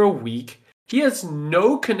here for a week. He has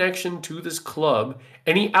no connection to this club,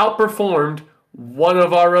 and he outperformed one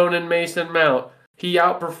of our own in Mason Mount. He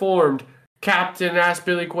outperformed Captain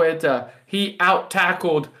Azpilicueta. He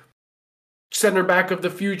out-tackled center back of the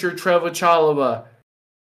future, Trevoh Chalobah.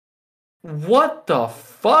 What the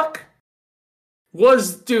fuck?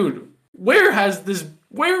 Dude, what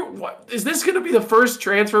is this going to be the first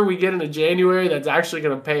transfer we get into January that's actually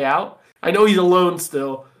going to pay out? I know he's alone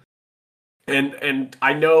still. And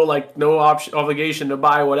I know like no obligation to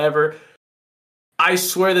buy whatever. I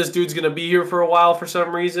swear this dude's going to be here for a while for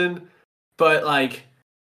some reason. But like,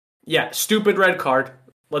 yeah, stupid red card.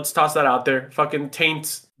 Let's toss that out there. Fucking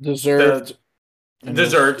taints. Deserved.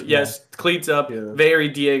 Yes. Cleats up. Yeah. Very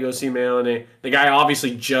Diego Simeone. The guy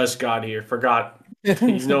obviously just got here. Forgot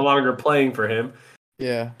he's no longer playing for him.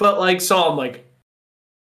 Yeah. But like, saw him like,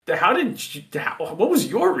 what was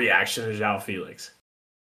your reaction to João Felix?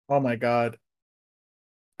 Oh my God.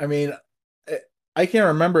 I mean, I can't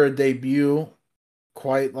remember a debut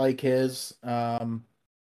quite like his.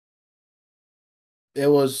 It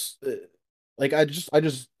was like, I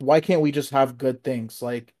just, why can't we just have good things?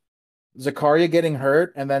 Like Zakaria getting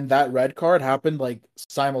hurt and then that red card happened like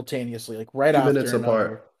simultaneously, like right 2 after minutes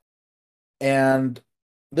apart. And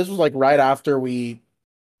this was like right after we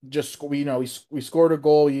scored a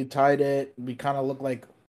goal, you tied it, we kind of looked like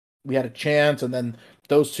we had a chance, and then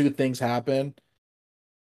those 2 things happened.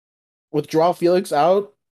 With João Felix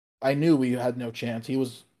out, I knew we had no chance. He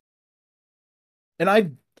was, and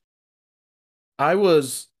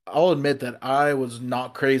I'll admit that I was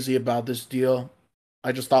not crazy about this deal.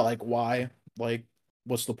 I just thought like, why? Like,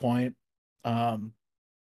 what's the point?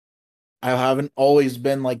 I haven't always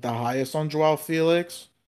been like the highest on Joao Felix,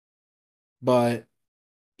 but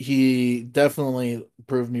he definitely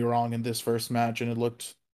proved me wrong in this first match, and it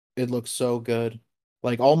looked so good.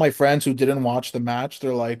 Like all my friends who didn't watch the match,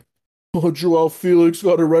 they're like, "Oh, Joao Felix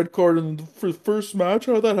got a red card in the first match.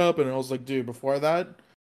 How did that happen?" And I was like, "Dude, before that,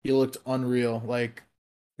 he looked unreal. Like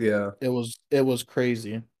Yeah, it was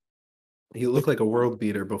crazy." he looked like a world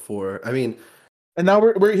beater before. I mean, And now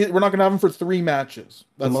we're not gonna have him for 3 matches.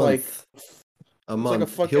 a That's like month, a it's like a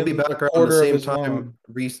month. He'll be fucking a back around the quarter of same his time loan.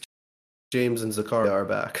 Reece James and Zakaria are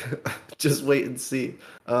back. Just wait and see.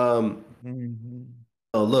 Mhm.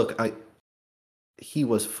 Oh, look, he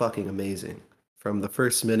was fucking amazing from the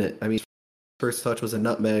first minute. I mean, first touch was a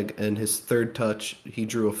nutmeg, and his third touch, he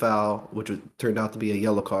drew a foul, which turned out to be a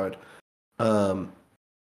yellow card. Um,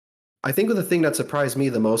 I think the thing that surprised me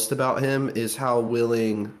the most about him is how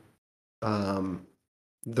willing um,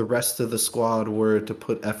 the rest of the squad were to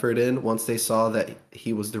put effort in once they saw that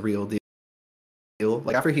he was the real deal.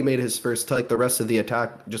 Like after he made his first touch, the rest of the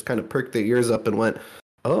attack just kind of perked their ears up and went,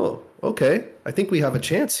 "Oh, okay, I think we have a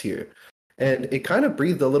chance here." And it kind of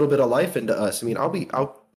breathed a little bit of life into us. I mean,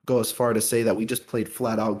 I'll go as far to say that we just played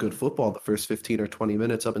flat out good football the first 15 or 20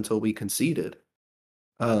 minutes up until we conceded.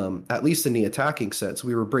 At least in the attacking sense,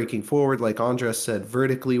 we were breaking forward, like Andres said,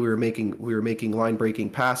 vertically. We were making line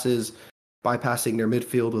breaking passes, bypassing their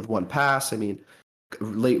midfield with one pass. I mean,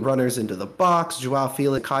 late runners into the box, Joao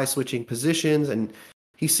Felix, Kai switching positions, and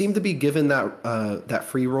he seemed to be given that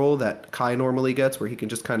free role that Kai normally gets, where he can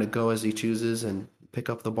just kind of go as he chooses and pick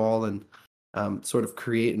up the ball and sort of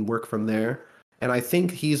create and work from there. And I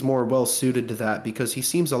think he's more well suited to that because he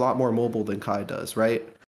seems a lot more mobile than Kai does, right?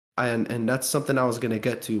 And that's something I was going to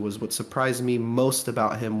get to. Was what surprised me most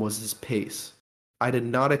about him was his pace. I did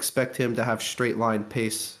not expect him to have straight line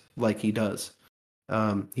pace like he does.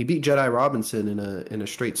 He beat Jedi Robinson in a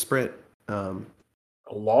straight sprint. A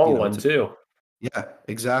long one To, too. yeah,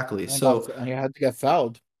 exactly. And So he had to get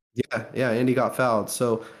fouled. yeah, and he got fouled.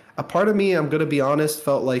 So a part of me, I'm gonna be honest,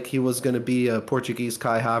 felt like he was gonna be a Portuguese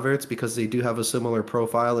Kai Havertz because they do have a similar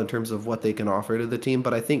profile in terms of what they can offer to the team.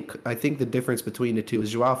 But I think the difference between the two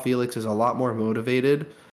is Joao Felix is a lot more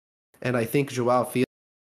motivated, and I think Joao Felix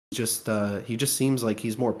he just seems like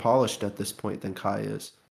he's more polished at this point than Kai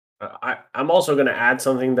is. I'm also going to add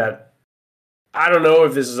something that I don't know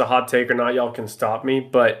if this is a hot take or not. Y'all can stop me,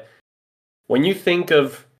 but when you think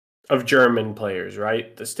of German players,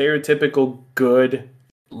 right? The stereotypical good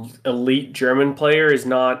elite German player is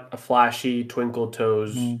not a flashy twinkle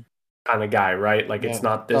toes kind of guy, right? Like it's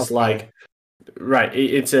not this tough guy. right.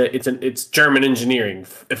 It's German engineering,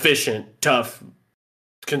 efficient, tough,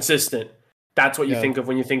 consistent. That's what you think of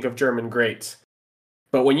when you think of German greats.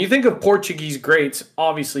 But when you think of Portuguese greats,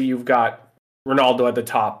 obviously you've got Ronaldo at the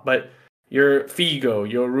top, but your Figo,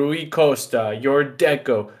 your Rui Costa, your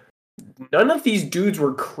Deco. None of these dudes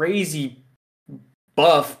were crazy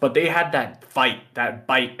buff, but they had that fight, that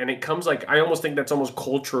bite, and it comes like I almost think that's almost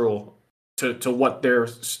cultural to what their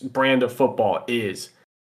brand of football is.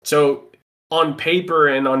 So on paper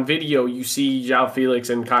and on video, you see Joao Felix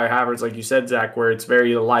and Kai Havertz, like you said, Zach, where it's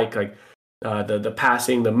very like the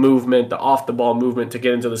passing, the movement, the off the ball movement to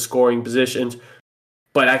get into the scoring positions.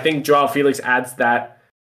 But I think Joao Felix adds that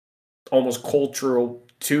almost cultural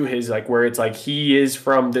to his like where it's like he is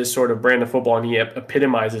from this sort of brand of football and he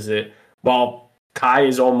epitomizes it, while Kai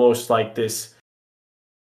is almost like this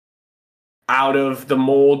out of the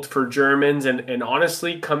mold for Germans and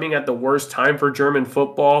honestly coming at the worst time for German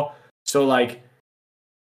football. So like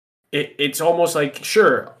it's almost like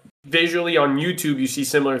sure, visually on YouTube you see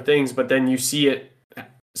similar things, but then you see it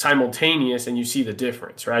simultaneous and you see the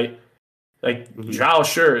difference, right? Like Joao,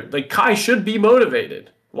 sure, like Kai should be motivated.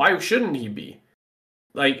 Why shouldn't he be?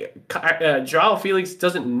 Like Joao Felix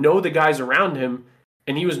doesn't know the guys around him,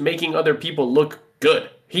 and he was making other people look good.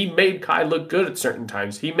 He made Kai look good at certain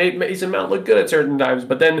times. He made Mason Mount look good at certain times.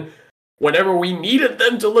 But then, whenever we needed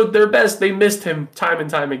them to look their best, they missed him time and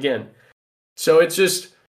time again. So it's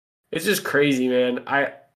just crazy, man.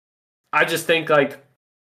 I just think like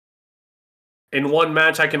in one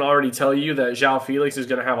match, I can already tell you that Joao Felix is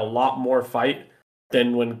going to have a lot more fight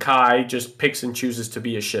than when Kai just picks and chooses to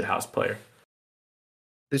be a shithouse player.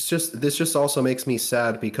 This just also makes me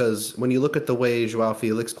sad because when you look at the way Joao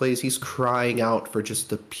Felix plays, he's crying out for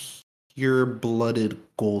just a pure-blooded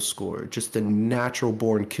goal scorer, just a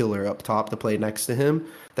natural-born killer up top to play next to him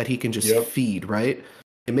that he can just feed, right?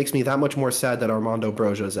 It makes me that much more sad that Armando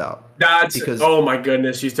Broja's out. Oh my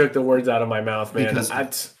goodness, you took the words out of my mouth, man.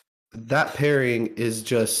 That pairing is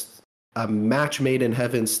just a match made in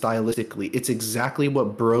heaven stylistically. It's exactly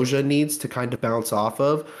what Broja needs to kind of bounce off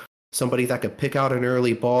of somebody that could pick out an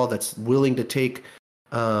early ball, that's willing to take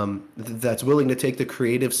the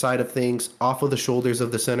creative side of things off of the shoulders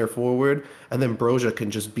of the center forward, and then Broja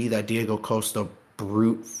can just be that Diego Costa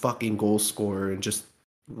brute fucking goal scorer and just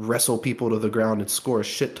wrestle people to the ground and score a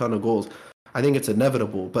shit ton of goals. I think it's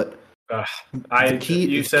inevitable, but the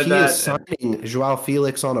key is signing Joao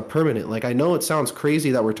Felix on a permanent. Like, I know it sounds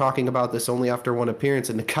crazy that we're talking about this only after one appearance,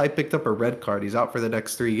 and the guy picked up a red card. He's out for the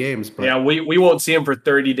next 3 games. But yeah, we won't see him for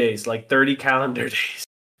 30 days, like 30 calendar days,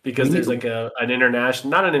 because there's like an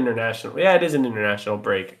international, not an international. Yeah, it is an international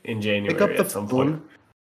break in January at some point.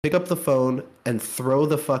 Pick up the phone and throw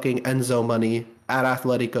the fucking Enzo money at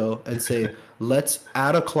Atletico and say, let's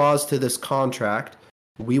add a clause to this contract.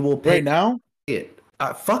 We will pay right now. It.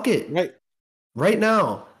 Fuck it. Right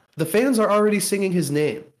now. The fans are already singing his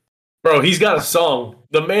name. Bro, he's got a song.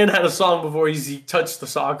 The man had a song before he touched the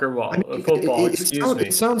soccer ball, football.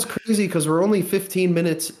 It sounds crazy because we're only 15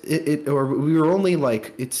 minutes. We were only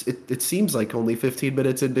like it seems like only 15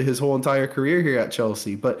 minutes into his whole entire career here at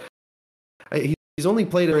Chelsea. But he's only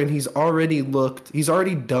played there, and he's already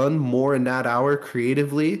done more in that hour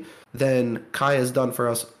creatively than Kai has done for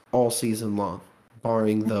us all season long,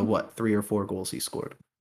 barring the 3 or 4 goals he scored.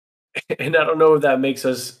 And I don't know if that makes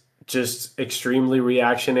us just extremely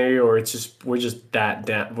reactionary, or it's just we're down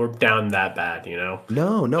that bad, you know?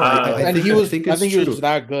 No. I think he was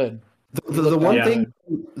that good. The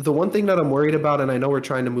one thing that I'm worried about, and I know we're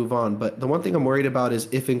trying to move on, but the one thing I'm worried about is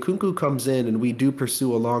if Nkunku comes in and we do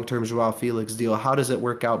pursue a long-term Joao Felix deal, how does it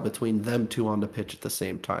work out between them two on the pitch at the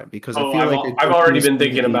same time? Because I feel like I've already been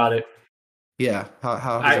thinking about it. Yeah,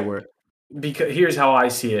 how does it work? Because here's how I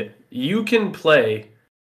see it: you can play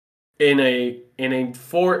in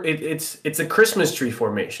it's a Christmas tree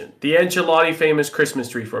formation, the Ancelotti famous Christmas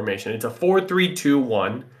tree formation. It's a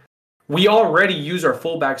 4-3-2-1. We already use our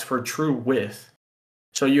fullbacks for true width.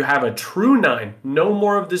 So you have a true 9, no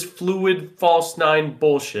more of this fluid false 9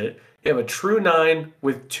 bullshit. You have a true 9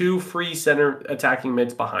 with 2 free center attacking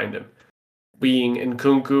mids behind him, being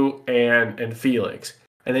Nkunku and Felix.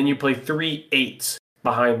 And then you play 3 8s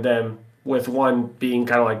behind them, with one being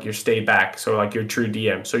kind of like your stay back, so like your true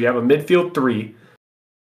DM. So you have a midfield 3,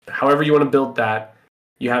 however you want to build that.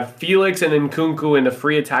 You have Felix and Nkunku in a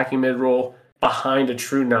free attacking mid role behind a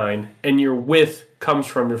true 9, and your width comes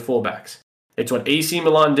from your fullbacks. It's what AC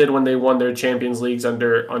Milan did when they won their Champions Leagues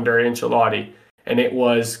under Ancelotti. And it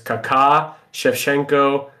was Kaká,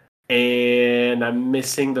 Shevchenko, and I'm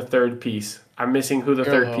missing the third piece. I'm missing who the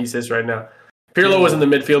third piece is right now. Pirlo was in the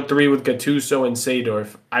midfield 3 with Gattuso and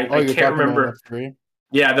Seedorf. I can't remember.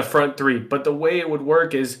 Yeah, the front 3. But the way it would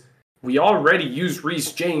work is we already used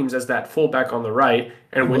Reece James as that fullback on the right,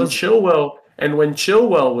 and when Chilwell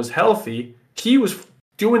was healthy, he was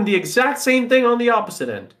doing the exact same thing on the opposite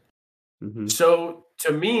end. Mm-hmm. So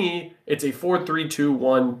to me, it's a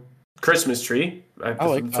 4-3-2-1 Christmas tree. That's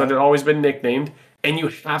what it's always been nicknamed. And you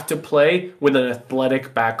have to play with an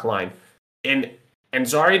athletic back line. And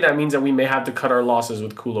sorry, that means that we may have to cut our losses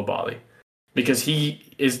with Koulibaly, because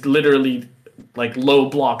he is literally like low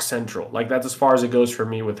block central. Like, that's as far as it goes for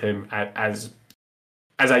me with him as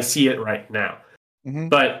I see it right now. Mm-hmm.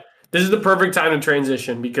 But this is the perfect time to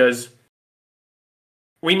transition, because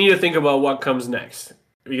we need to think about what comes next,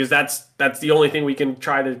 because that's the only thing we can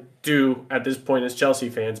try to do at this point as Chelsea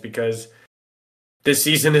fans, because this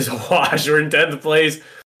season is a wash. We're in 10th place.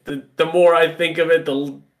 The more I think of it,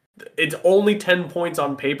 it's only 10 points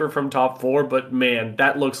on paper from top 4, but man,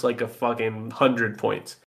 that looks like a fucking 100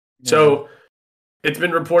 points. Yeah. So it's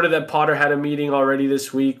been reported that Potter had a meeting already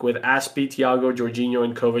this week with Aspi, Thiago, Jorginho,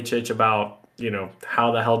 and Kovacic about,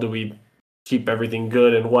 how the hell do we keep everything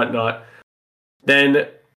good and whatnot. Then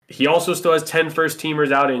he also still has 10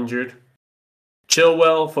 first-teamers out injured.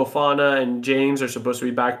 Chilwell, Fofana, and James are supposed to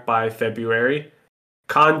be back by February.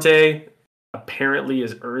 Conte, apparently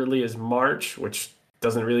as early as March, which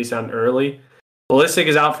doesn't really sound early. Pulisic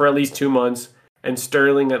is out for at least 2 months, and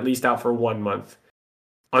Sterling at least out for 1 month.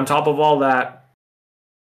 On top of all that,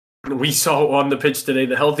 we saw on the pitch today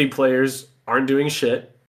the healthy players aren't doing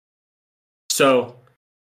shit. So,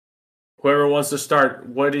 whoever wants to start,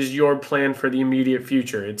 what is your plan for the immediate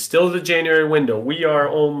future? It's still the January window. We are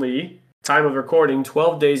only, time of recording,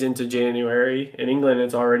 12 days into January. In England,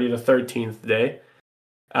 it's already the 13th day.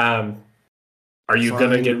 Are you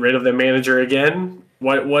going to get rid of the manager again?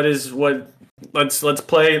 Let's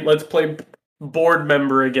play board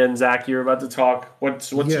member again, Zach. You're about to talk.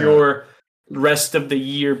 What's your rest of the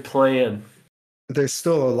year plan? There's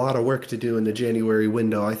still a lot of work to do in the January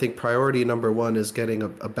window. I think priority number 1 is getting a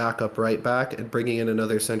backup right back and bringing in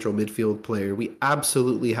another central midfield player. We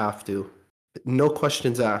absolutely have to. No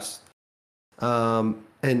questions asked.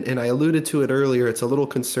 And I alluded to it earlier. It's a little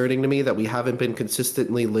concerning to me that we haven't been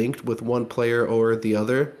consistently linked with one player or the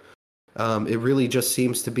other. It really just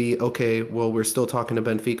seems to be okay. Well, we're still talking to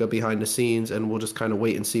Benfica behind the scenes, and we'll just kind of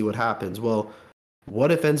wait and see what happens. Well,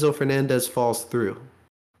 what if Enzo Fernandez falls through?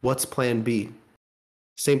 What's Plan B?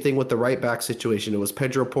 Same thing with the right back situation. It was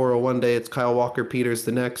Pedro Porro one day. It's Kyle Walker Peters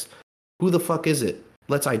the next. Who the fuck is it?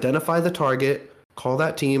 Let's identify the target, call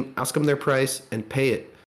that team, ask them their price, and pay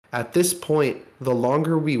it. At this point, the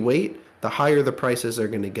longer we wait, the higher the prices are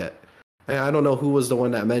going to get. And I don't know who was the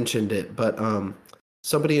one that mentioned it, but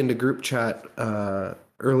somebody in the group chat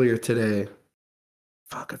earlier today,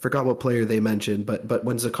 fuck, I forgot what player they mentioned, but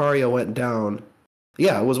when Zakaria went down,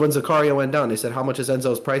 yeah, it was when Zakaria went down. They said, how much is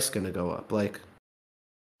Enzo's price going to go up? Like,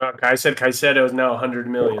 I said Caicedo is now 100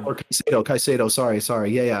 million. Or Caicedo, sorry.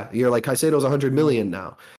 Yeah. You're like, Caicedo's 100 million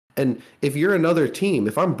now. And if you're another team,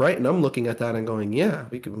 if I'm Brighton, I'm looking at that and going, yeah,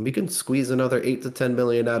 we can squeeze another 8 to 10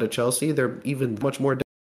 million out of Chelsea. They're even much more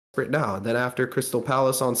desperate now. Then after Crystal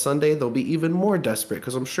Palace on Sunday, they'll be even more desperate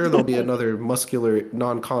because I'm sure there'll be another muscular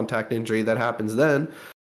non-contact injury that happens then.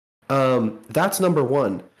 That's number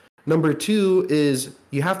one. Number two is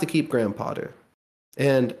you have to keep Graham Potter.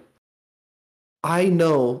 And I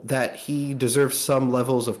know that he deserves some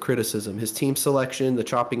levels of criticism. His team selection, the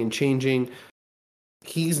chopping and changing,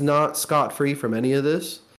 he's not scot-free from any of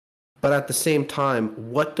this. But at the same time,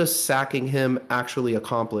 what does sacking him actually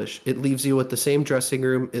accomplish? It leaves you with the same dressing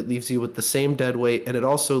room, it leaves you with the same dead weight, and it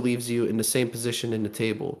also leaves you in the same position in the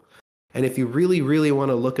table. And if you really, really want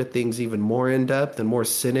to look at things even more in depth and more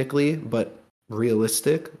cynically, but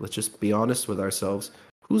realistic, let's just be honest with ourselves,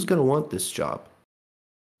 who's going to want this job?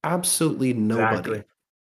 Absolutely nobody. Exactly.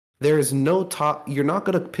 There is no top. You're not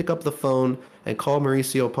going to pick up the phone and call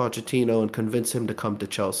Mauricio Pochettino and convince him to come to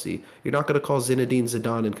Chelsea. You're not going to call Zinedine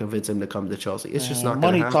Zidane and convince him to come to Chelsea. It's just not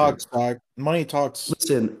going to happen. Money talks, Doc. Money talks.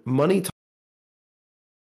 Listen, money talks.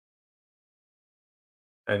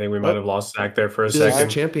 I think we might have lost Zach there for a Zach, second.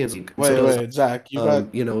 Champions League. Wait, Zach, you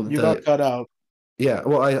got got cut out. Yeah,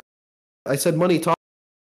 well, I said money talks.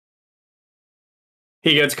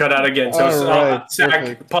 He gets cut out again. So, right,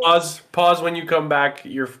 Zach, pause when you come back.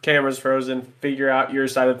 Your camera's frozen. Figure out your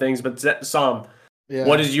side of things. But Sam,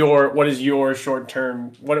 what is your short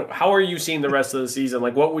term? How are you seeing the rest of the season?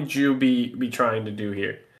 Like, what would you be trying to do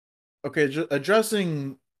here? Okay,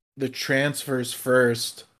 addressing the transfers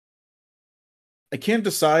first. I can't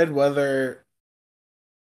decide whether.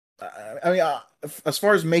 I mean, as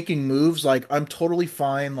far as making moves, like I'm totally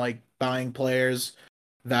fine, like buying players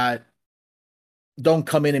that don't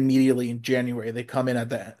come in immediately in January. They come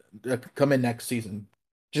in next season,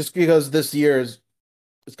 just because this year it's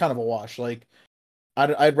kind of a wash. Like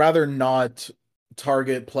I'd rather not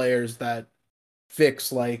target players that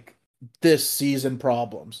fix like this season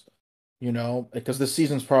problems, because this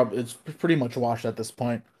season's it's pretty much washed at this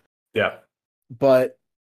point. Yeah. But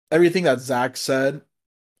everything that Zach said,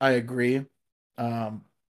 I agree. I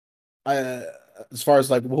as far as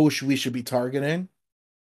like who we should be targeting,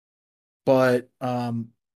 but the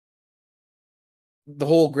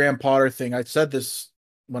whole Graham Potter thing, I said this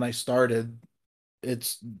when I started.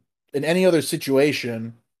 It's in any other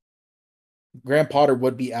situation, Graham Potter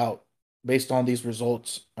would be out based on these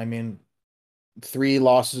results. I mean, 3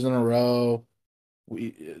 losses in a row.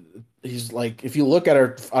 He's like, if you look at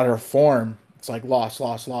our form, it's like loss,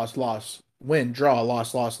 win, draw,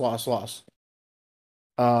 loss.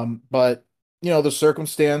 But the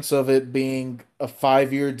circumstance of it being a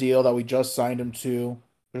 5-year deal that we just signed him to,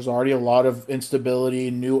 there's already a lot of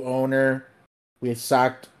instability, new owner. We had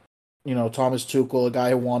sacked, Thomas Tuchel, a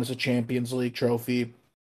guy who won us a Champions League trophy.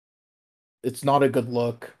 It's not a good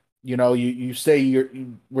look. You say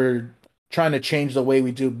we're trying to change the way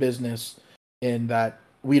we do business, in that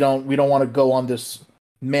we don't want to go on this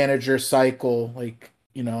manager cycle, like,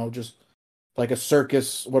 just like a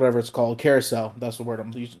circus, whatever it's called, carousel. That's the word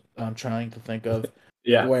I'm trying to think of.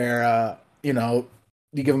 Yeah. Where you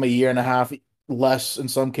give them a year and a half less in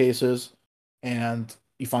some cases, and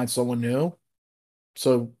you find someone new.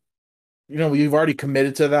 So, you've already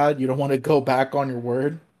committed to that. You don't want to go back on your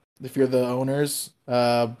word if you're the owners.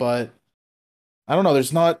 But I don't know.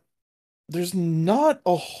 There's not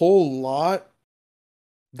a whole lot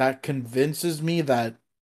that convinces me that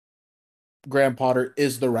Graham Potter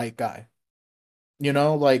is the right guy.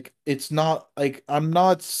 Like it's not like I'm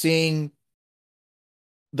not seeing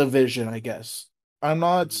the vision, I guess. I'm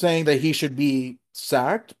not saying that he should be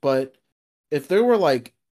sacked, but if there were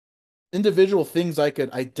like individual things I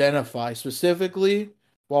could identify specifically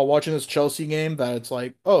while watching this Chelsea game, that it's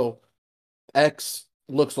like, oh, X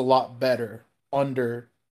looks a lot better under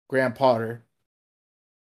Graham Potter,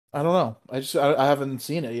 I don't know. I haven't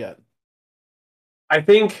seen it yet. I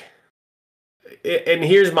think, and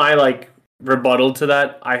here's my like rebuttal to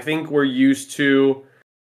that. I think we're used to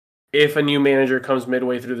if a new manager comes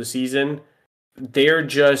midway through the season, they're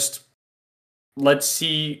just let's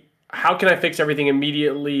see how can I fix everything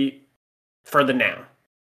immediately for the now.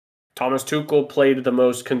 Thomas Tuchel played the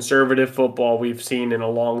most conservative football we've seen in a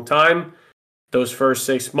long time. Those first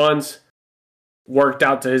 6 months worked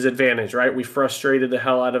out to his advantage, right? We frustrated the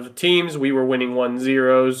hell out of teams. We were winning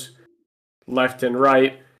 1-0s left and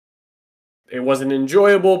right. It wasn't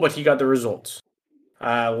enjoyable, but he got the results.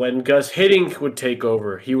 When Gus Hiddink would take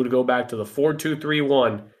over, he would go back to the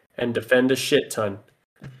 4-2-3-1 and defend a shit ton.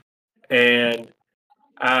 And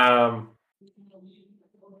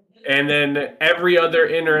then every other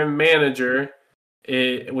interim manager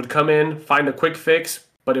it would come in, find a quick fix,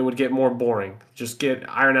 but it would get more boring. Just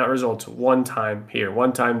iron out results one time here,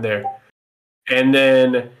 one time there. And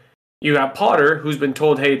then you got Potter, who's been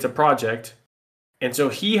told, hey, it's a project. And so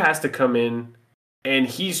he has to come in and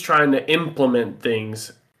he's trying to implement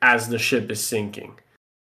things as the ship is sinking.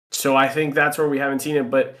 So I think that's where we haven't seen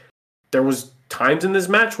it. But there was times in this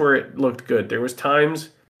match where it looked good. There was times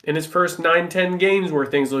in his first 9-10 games where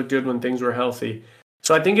things looked good when things were healthy.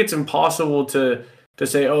 So I think it's impossible to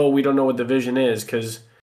say, oh, we don't know what the vision is, because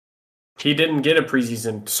he didn't get a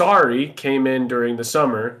preseason. Sarri came in during the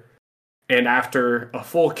summer, and after a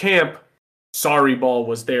full camp, Sarri ball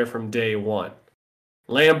was there from day one.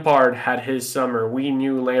 Lampard had his summer. We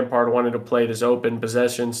knew Lampard wanted to play this open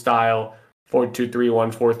possession style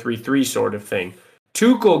 4-2-3-1, 4-3-3 sort of thing.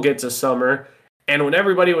 Tuchel gets a summer, and when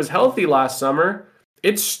everybody was healthy last summer,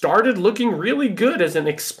 it started looking really good as an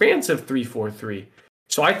expansive 3-4-3.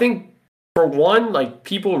 So I think, for one, like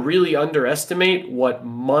people really underestimate what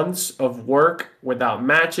months of work without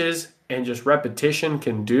matches and just repetition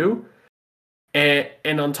can do.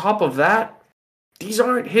 And on top of that, these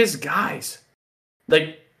aren't his guys.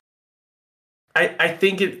 Like, I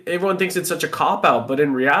think everyone thinks it's such a cop-out, but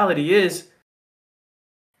in reality is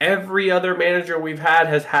every other manager we've had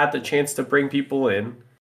has had the chance to bring people in,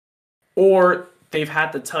 or they've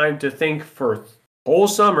had the time to think for whole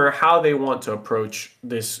summer how they want to approach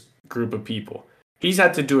this group of people. He's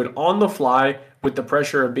had to do it on the fly with the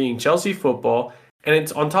pressure of being Chelsea football, and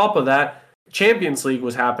it's on top of that, Champions League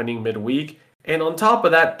was happening midweek, and on top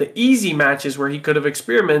of that, the easy matches where he could have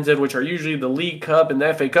experimented, which are usually the League Cup and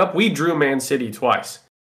the FA Cup, we drew Man City twice.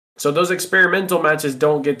 So those experimental matches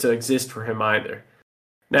don't get to exist for him either.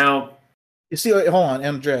 Now, you see, hold on,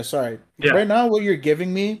 Andrea, sorry. Yeah. Right now, what you're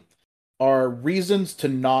giving me are reasons to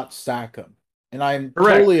not sack him. And I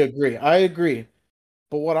totally agree. I agree.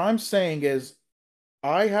 But what I'm saying is,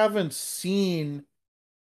 I haven't seen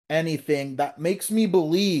anything that makes me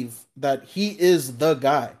believe that he is the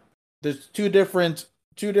guy. There's two different,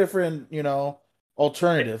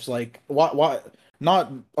 alternatives. Like, what?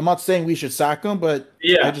 I'm not saying we should sack him, but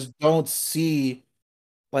yeah. I just don't see.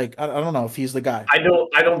 Like, I don't know if he's the guy. I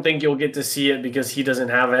don't think you'll get to see it because he doesn't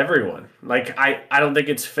have everyone. Like, I don't think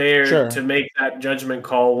it's fair to make that judgment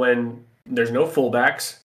call when there's no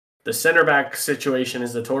fullbacks. The center back situation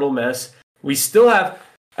is a total mess. We still have,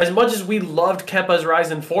 as much as we loved Kepa's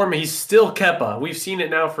rise in form, he's still Kepa. We've seen it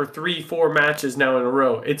now for 3-4 matches now in a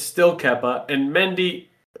row. It's still Kepa. And Mendy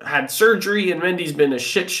had surgery, and Mendy's been a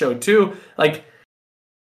shit show too. Like,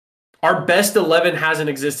 our best 11 hasn't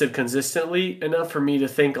existed consistently enough for me to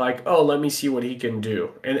think like, oh, let me see what he can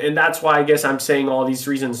do. And that's why I guess I'm saying all these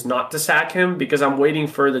reasons not to sack him, because I'm waiting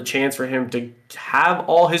for the chance for him to have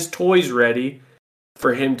all his toys ready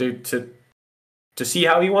for him to see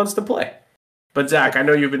how he wants to play. But Zach, I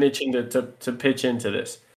know you've been itching to pitch into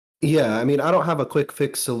this. Yeah, I mean, I don't have a quick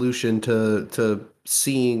fix solution to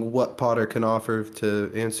seeing what Potter can offer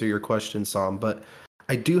to answer your question, Sam, but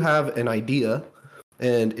I do have an idea.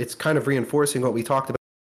 And it's kind of reinforcing what we talked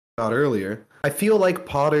about earlier. I feel like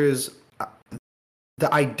Potter's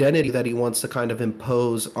the identity that he wants to kind of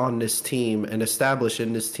impose on this team and establish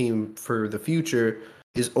in this team for the future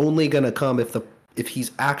is only going to come if he's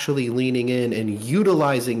actually leaning in and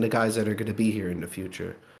utilizing the guys that are going to be here in the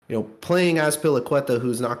future. You know, playing Azpilicueta,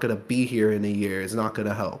 who's not going to be here in a year, is not going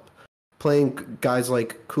to help. Playing guys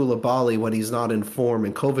like Koulibaly when he's not in form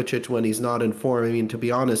and Kovacic when he's not in form. I mean, to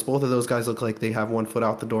be honest, both of those guys look like they have one foot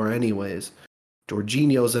out the door anyways.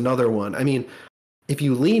 Jorginho's another one. I mean, if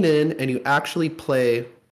you lean in and you actually play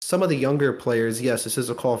some of the younger players, yes, this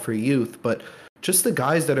is a call for youth, but just the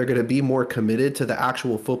guys that are going to be more committed to the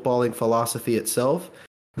actual footballing philosophy itself,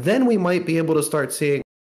 then we might be able to start seeing,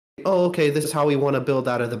 oh, okay, this is how we want to build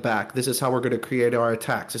out of the back. This is how we're going to create our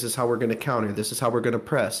attacks. This is how we're going to counter. This is how we're going to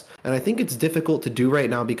press. And I think it's difficult to do right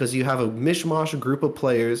now because you have a mishmash group of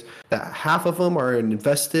players that half of them are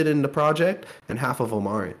invested in the project and half of them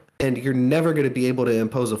aren't. And you're never going to be able to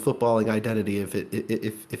impose a footballing identity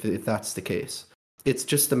if that's the case. It's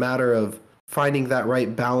just a matter of finding that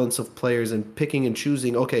right balance of players and picking and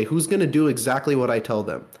choosing, okay, who's going to do exactly what I tell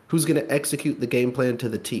them? Who's going to execute the game plan to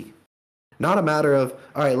the T? Not a matter of,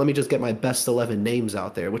 all right, let me just get my best 11 names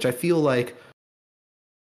out there, which I feel like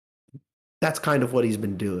that's kind of what he's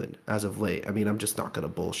been doing as of late. I mean, I'm just not going to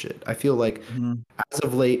bullshit. I feel like as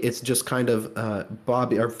of late, it's just kind of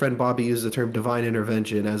Bobby, our friend Bobby used the term divine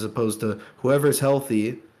intervention as opposed to whoever's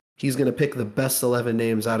healthy, he's going to pick the best 11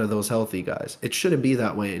 names out of those healthy guys. It shouldn't be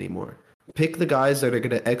that way anymore. Pick the guys that are going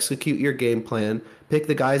to execute your game plan. Pick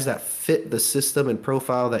the guys that fit the system and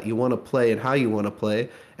profile that you want to play and how you want to play,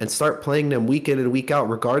 and start playing them week in and week out,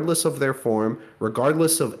 regardless of their form,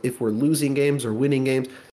 regardless of if we're losing games or winning games.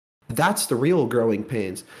 That's the real growing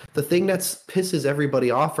pains. The thing that pisses everybody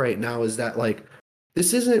off right now is that, like,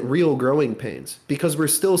 this isn't real growing pains because we're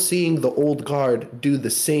still seeing the old guard do the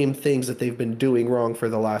same things that they've been doing wrong for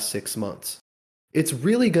the last 6 months. It's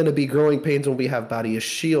really going to be growing pains when we have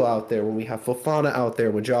Badiashile out there, when we have Fofana out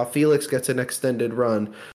there, when Joao Felix gets an extended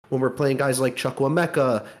run, when we're playing guys like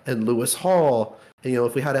Chukwuemeka and Lewis Hall. And,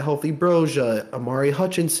 if we had a healthy Broja, Amari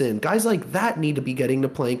Hutchinson, guys like that need to be getting the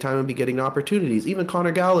playing time and be getting opportunities. Even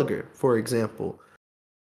Conor Gallagher, for example.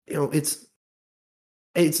 It's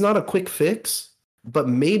not a quick fix, but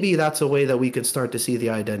maybe that's a way that we could start to see the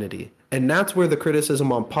identity. And that's where the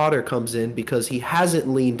criticism on Potter comes in, because he hasn't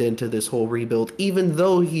leaned into this whole rebuild, even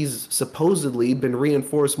though he's supposedly been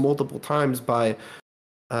reinforced multiple times by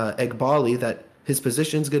Eghbali that his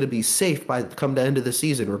position's going to be safe by come the end of the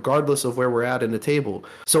season, regardless of where we're at in the table.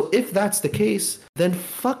 So if that's the case, then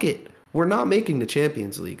fuck it. We're not making the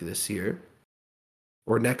Champions League this year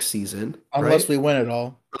or next season. Unless right? we win it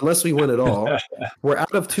all. Unless we win it all. We're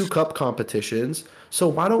out of 2 cup competitions. So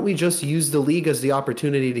why don't we just use the league as the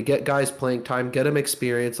opportunity to get guys playing time, get them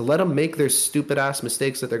experience, let them make their stupid ass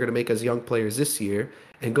mistakes that they're going to make as young players this year,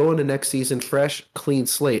 and go into next season fresh, clean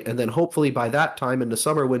slate. And then hopefully by that time in the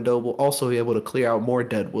summer window, we'll also be able to clear out more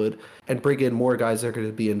deadwood and bring in more guys that are going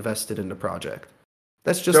to be invested in the project.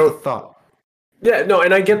 That's just the thought. Yeah, no,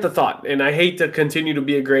 and I get the thought, and I hate to continue to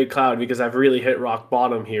be a gray cloud because I've really hit rock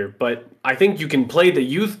bottom here, but I think you can play the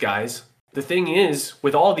youth guys. The thing is,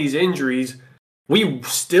 with all these injuries, we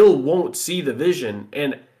still won't see the vision,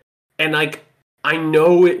 and like, I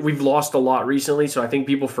know we've lost a lot recently, so I think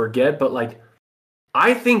people forget, but like,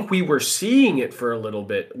 I think we were seeing it for a little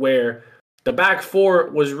bit, where the back four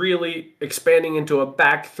was really expanding into a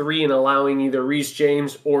back three and allowing either Reece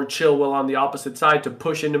James or Chilwell on the opposite side to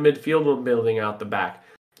push into midfield when building out the back.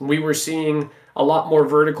 We were seeing a lot more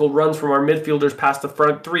vertical runs from our midfielders past the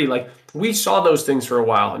front three. Like, we saw those things for a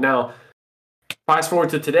while. Now, fast forward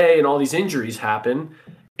to today and all these injuries happen.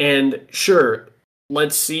 And sure,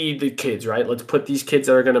 let's see the kids, right? Let's put these kids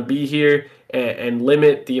that are going to be here and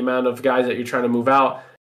limit the amount of guys that you're trying to move out.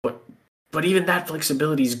 But even that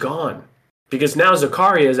flexibility is gone. Because now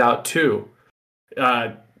Zakaria is out too.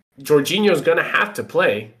 Jorginho's going to have to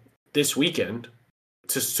play this weekend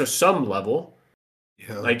to some level.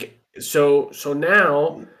 Yeah. Like, so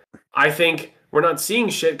now I think we're not seeing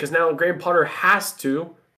shit because now Graham Potter has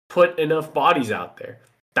to put enough bodies out there.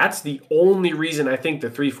 That's the only reason I think the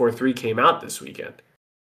 3-4-3 came out this weekend.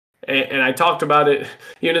 And I talked about it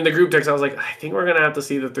even in the group text. I was like, I think we're going to have to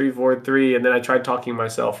see the 3-4-3. And then I tried talking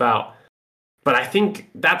myself out. But I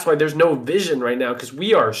think that's why there's no vision right now, because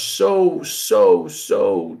we are so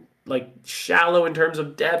like shallow in terms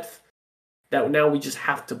of depth that now we just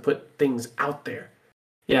have to put things out there.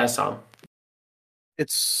 Yeah, Sam.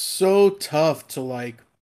 It's so tough to like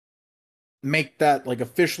make that like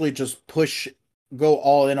officially just go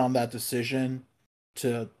all in on that decision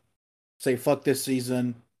to say fuck this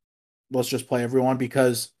season. Let's just play everyone,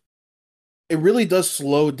 because it really does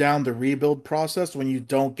slow down the rebuild process when you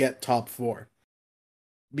don't get top 4.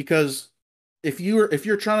 Because if you're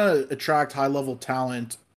trying to attract high level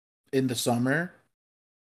talent in the summer,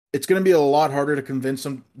 it's going to be a lot harder to convince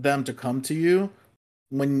them to come to you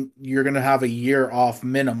when you're going to have a year off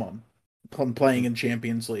minimum playing in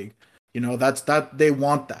Champions League. That's they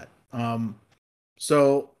want that.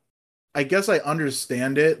 So I guess I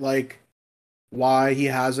understand it, like why he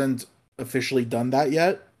hasn't officially done that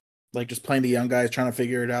yet. Like just playing the young guys, trying to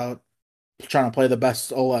figure it out, trying to play the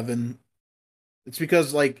best 11. It's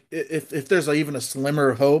because, like, if there's even a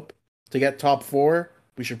slimmer hope to get top 4,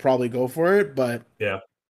 we should probably go for it. But yeah,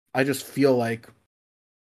 I just feel like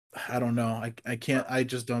I don't know. I can't. I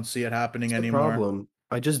just don't see it happening That's the anymore. problem.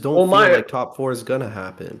 I just don't Well, feel my like top four is gonna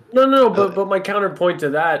happen. no, Uh, but my counterpoint to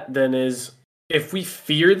that then is if we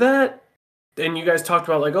fear that, and you guys talked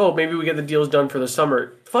about like, oh, maybe we get the deals done for the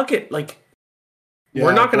summer. Fuck it, like we're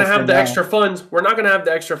Yeah, not going go to for have the now. extra funds. We're not going to have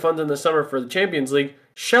the extra funds in the summer for the Champions League.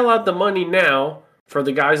 Shell out the money now for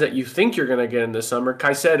the guys that you think you're going to get in the summer.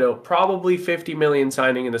 Caicedo, probably 50 million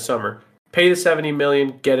signing in the summer. Pay the 70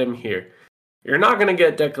 million, get him here. You're not going to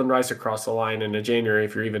get Declan Rice across the line into January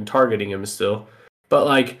if you're even targeting him still. But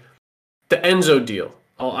like the Enzo deal,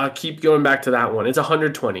 I'll keep going back to that one. It's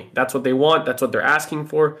 120. That's what they want. That's what they're asking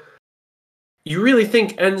for. You really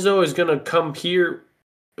think Enzo is going to come here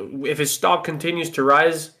if his stock continues to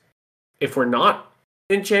rise? If we're not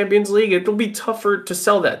in Champions League, it'll be tougher to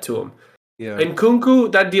sell that to him. yeah. And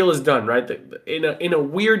Kunku, that deal is done, right? In a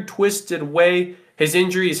weird, twisted way, his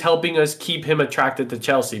injury is helping us keep him attracted to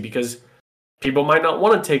Chelsea because people might not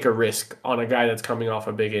want to take a risk on a guy that's coming off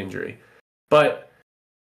a big injury. But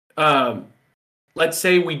let's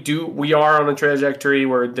say we are on a trajectory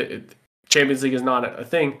where the Champions League is not a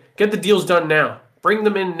thing. Get the deals done now. Bring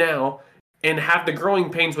them in now and have the growing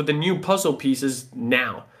pains with the new puzzle pieces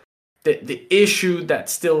now. The issue that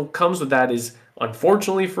still comes with that is,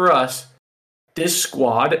 unfortunately for us, this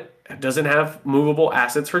squad doesn't have movable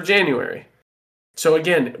assets for January. So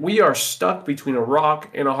again, we are stuck between a rock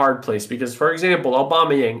and a hard place because, for example,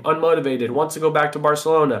 Aubameyang, unmotivated, wants to go back to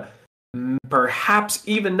Barcelona. Perhaps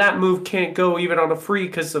even that move can't go even on a free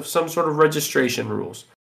because of some sort of registration rules.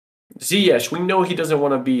 Ziyech, we know he doesn't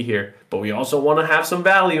want to be here, but we also want to have some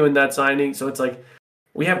value in that signing. So it's like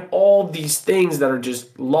we have all these things that are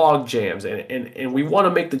just log jams, and we want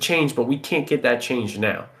to make the change, but we can't get that change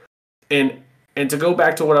now. And to go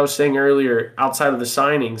back to what I was saying earlier, outside of the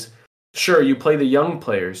signings, sure, you play the young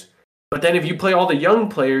players, but then if you play all the young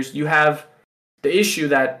players, you have the issue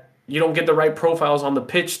that you don't get the right profiles on the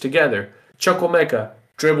pitch together. Chukwuemeka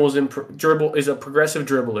is a progressive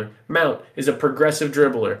dribbler. Mount is a progressive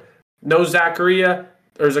dribbler. No Zakaria,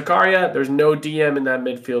 there's no DM in that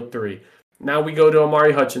midfield three. Now we go to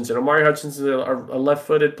Amari Hutchinson. Amari Hutchinson is a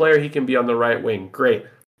left-footed player. He can be on the right wing. Great.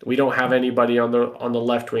 We don't have anybody on the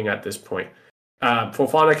left wing at this point.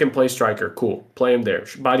 Fofana can play striker. Cool. Play him there.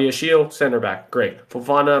 Badiashile, center back. Great.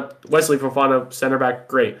 Wesley Fofana, center back.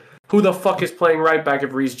 Great. Who the fuck is playing right back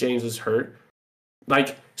if Reece James is hurt?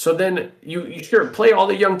 Like, so then you sure play all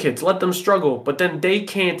the young kids, let them struggle, but then they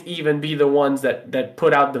can't even be the ones that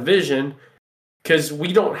put out the vision because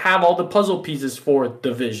we don't have all the puzzle pieces for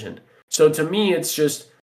the vision. So to me, it's just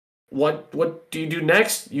what do you do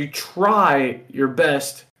next? You try your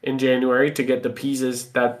best in January to get the pieces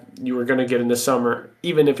that you were going to get in the summer,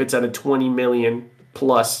 even if it's at a 20 million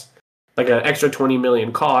plus, like an extra 20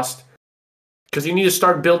 million cost, because you need to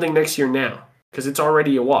start building next year now. Because it's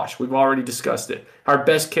already a wash. We've already discussed it. Our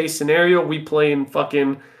best case scenario, we play in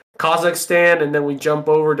fucking Kazakhstan and then we jump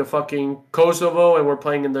over to fucking Kosovo and we're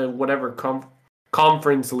playing in the whatever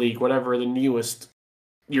conference league, whatever the newest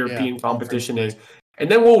European competition is. And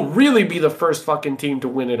then we'll really be the first fucking team to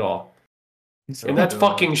win it all. And that's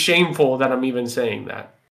fucking shameful that I'm even saying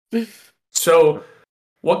that. So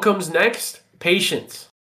what comes next? Patience.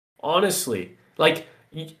 Honestly. Like,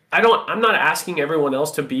 I'm not asking everyone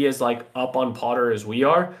else to be as like up on Potter as we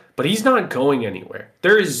are, but he's not going anywhere.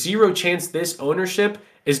 There is zero chance this ownership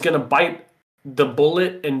is going to bite the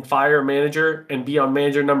bullet and fire manager and be on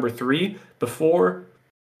manager number 3 before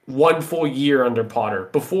one full year under Potter,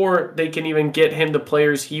 before they can even get him the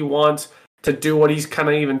players he wants to do what he's kind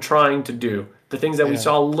of even trying to do, the things that we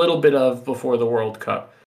saw a little bit of before the World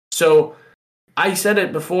Cup. So I said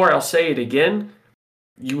it before, I'll say it again.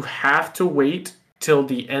 You have to wait till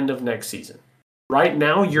the end of next season. Right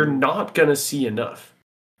now, you're not going to see enough.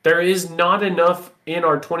 There is not enough in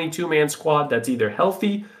our 22-man squad that's either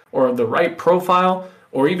healthy or of the right profile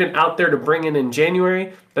or even out there to bring in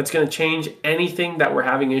January that's going to change anything that we're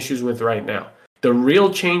having issues with right now. The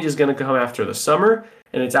real change is going to come after the summer,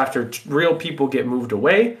 and it's after real people get moved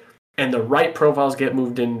away and the right profiles get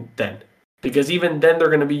moved in then. Because even then, they're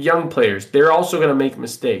going to be young players. They're also going to make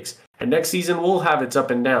mistakes. And next season will have its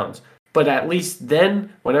up and downs. But at least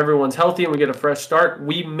then, when everyone's healthy and we get a fresh start,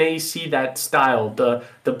 we may see that style, the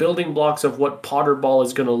building blocks of what Potter ball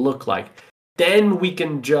is going to look like. Then we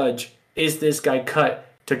can judge, is this guy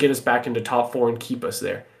cut to get us back into top 4 and keep us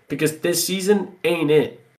there? Because this season ain't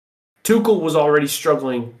it. Tuchel was already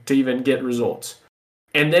struggling to even get results.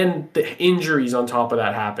 And then the injuries on top of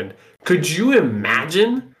that happened. Could you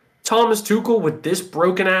imagine Thomas Tuchel with this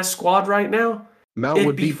broken-ass squad right now? Mount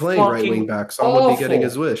would be playing right wing back. Son would be getting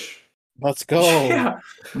his wish. Let's go. Yeah.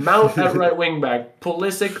 Mount at right wing back.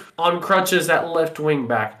 Pulisic on crutches at left wing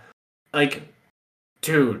back. Like,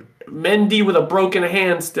 dude, Mendy with a broken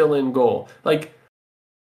hand still in goal. Like,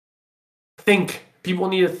 think. People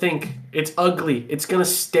need to think. It's ugly. It's gonna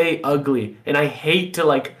stay ugly. And I hate to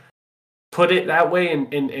like put it that way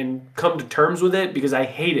and come to terms with it because I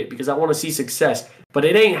hate it because I want to see success. But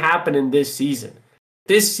it ain't happening this season.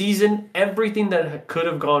 This season, everything that could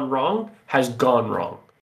have gone wrong has gone wrong.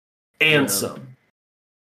 And some.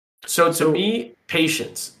 So to me,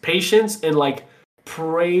 patience. Patience and like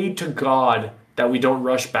pray to God that we don't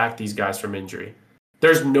rush back these guys from injury.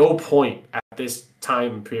 There's no point at this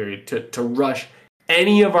time period to rush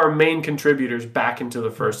any of our main contributors back into the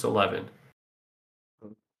first 11.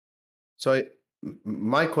 So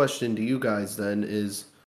my question to you guys then is,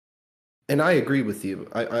 and I agree with you.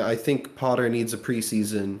 I think Potter needs a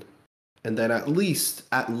preseason, and then at least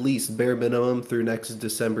bare minimum through next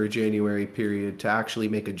December, January period to actually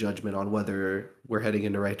make a judgment on whether we're heading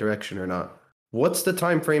in the right direction or not. What's the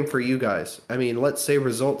time frame for you guys? I mean, let's say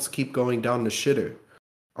results keep going down the shitter.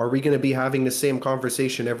 Are we going to be having the same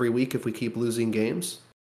conversation every week if we keep losing games?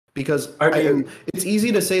 Because it's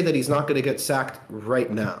easy to say that he's not going to get sacked right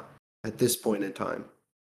now at this point in time.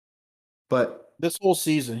 But this whole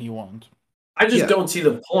season he won't. I just don't see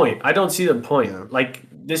the point. I don't see the point. Yeah. Like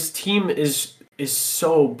this team is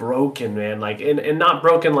so broken, man. Like and not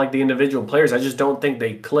broken like the individual players. I just don't think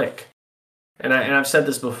they click. And I've said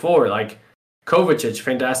this before. Like Kovacic,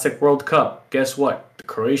 fantastic World Cup. Guess what? The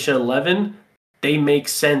Croatia 11, they make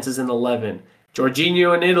sense as an 11.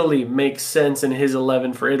 Jorginho in Italy makes sense in his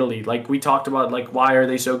 11 for Italy. Like we talked about, like why are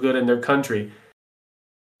they so good in their country?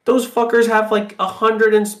 Those fuckers have like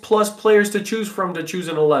 100 and plus players to choose from to choose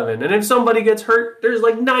an 11. And if somebody gets hurt, there's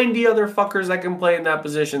like 90 other fuckers that can play in that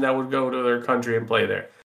position that would go to their country and play there.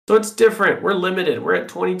 So it's different. We're limited. We're at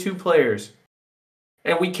 22 players.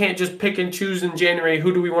 And we can't just pick and choose in January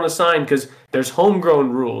who do we want to sign because there's homegrown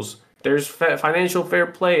rules. There's financial fair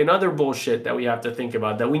play and other bullshit that we have to think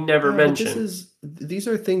about that we never mention. These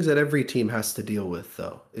are things that every team has to deal with,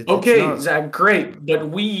 though. Zach, great. But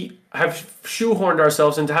we have shoehorned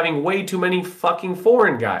ourselves into having way too many fucking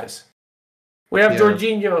foreign guys. We have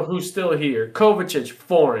Jorginho, who's still here. Kovacic,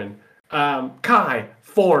 foreign. Kai,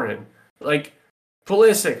 foreign. Like,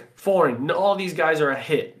 Pulisic, foreign. All these guys are a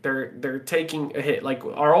hit. They're taking a hit. Like,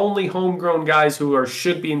 our only homegrown guys who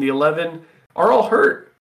should be in the 11 are all hurt.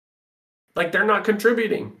 Like, they're not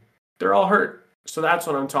contributing. They're all hurt. So that's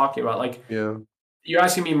what I'm talking about. Like, you're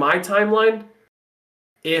asking me my timeline?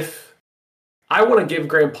 If I want to give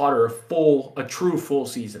Graham Potter a true full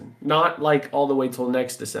season, not like all the way till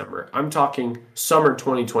next December. I'm talking summer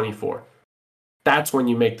 2024. That's when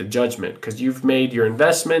you make the judgment because you've made your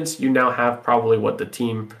investments. You now have probably what the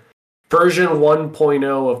team version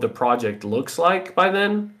 1.0 of the project looks like by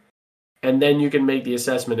then. And then you can make the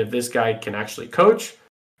assessment if this guy can actually coach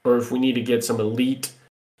or if we need to get some elite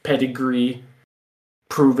pedigree,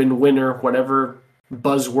 proven winner, whatever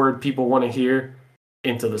buzzword people want to hear,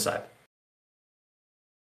 into the side.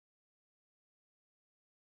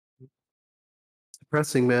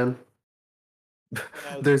 Depressing, man.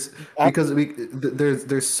 There's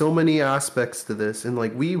so many aspects to this, and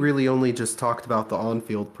like we really only just talked about the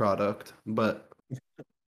on-field product, but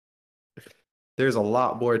there's a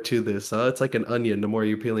lot more to this. It's like an onion. The more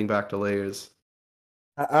you're peeling back the layers.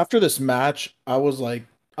 After this match, I was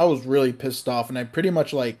really pissed off, and I pretty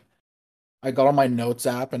much I got on my notes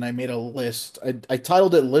app and I made a list. I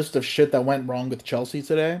titled it "List of Shit That Went Wrong with Chelsea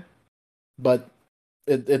Today," but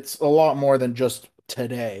it's a lot more than just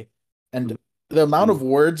today. And the amount of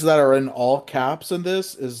words that are in all caps in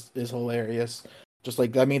this is hilarious. Just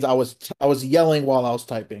like that means I was yelling while I was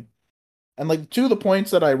typing. And like two of the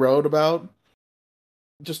points that I wrote about,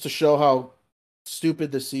 just to show how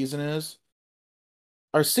stupid this season is,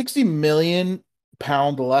 our 60 million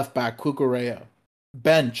pound left back Cucurella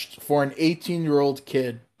benched for an 18-year-old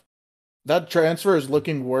kid. That transfer is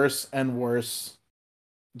looking worse and worse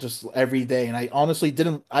just every day, and I honestly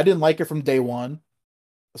didn't like it from day one.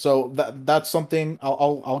 So that's something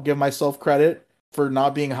I'll give myself credit for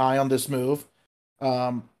not being high on this move.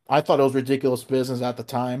 I thought it was ridiculous business at the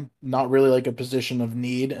time, not really like a position of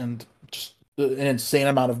need and just an insane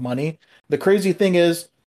amount of money. The crazy thing is,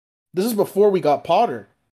 this is before we got Potter.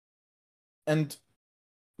 And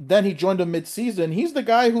then he joined him mid-season. He's the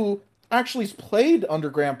guy who actually played under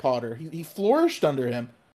Graham Potter. He flourished under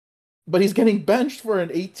him. But he's getting benched for an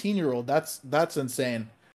 18-year-old. That's insane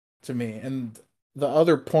to me. And the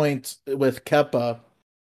other point with Kepa,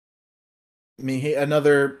 I mean,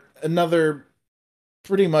 another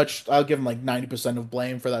pretty much, I'll give him like 90% of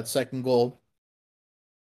blame for that second goal.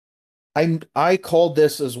 I called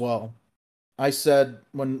this as well. I said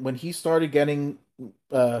when he started getting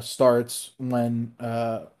starts when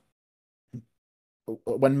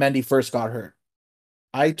Mendy first got hurt.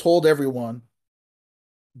 I told everyone,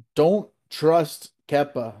 don't trust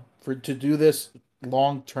Kepa to do this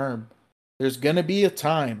long term. There's gonna be a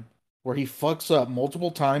time where he fucks up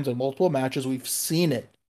multiple times in multiple matches. We've seen it.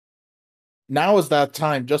 Now is that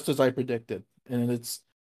time, just as I predicted, and it's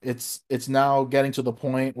now getting to the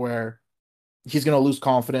point where he's gonna lose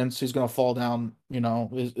confidence. He's gonna fall down.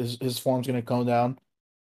 His form's gonna come down.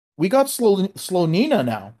 We got Slonina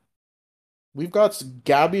now. We've got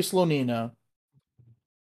Gabby Slonina,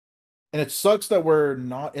 and it sucks that we're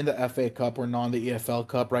not in the FA Cup. We're not in the EFL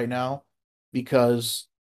Cup right now because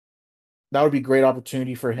that would be a great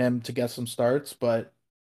opportunity for him to get some starts. But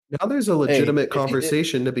Now there's a hey, legitimate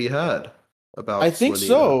conversation to be had about I think Slonina.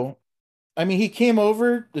 so. I mean, he came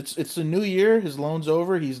over. It's a new year. His loan's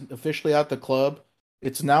over. He's officially at the club.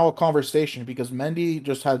 It's now a conversation because Mendy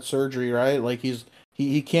just had surgery, right? Like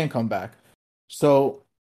he can't come back. So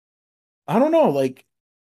I don't know. Like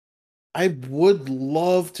I would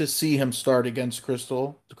love to see him start against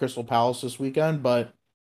Crystal Palace this weekend, but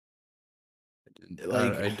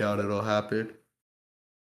like I doubt it'll happen.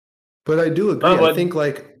 But I do agree. I think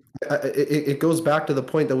like it goes back to the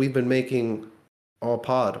point that we've been making all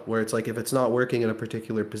pod, where it's like if it's not working in a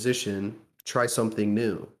particular position, try something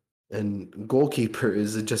new. And goalkeeper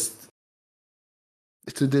is just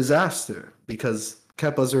it's a disaster because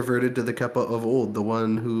Kepa's reverted to the Kepa of old, the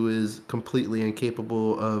one who is completely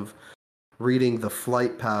incapable of reading the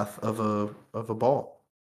flight path of a ball.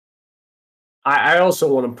 I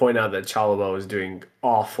also want to point out that Chalobah was doing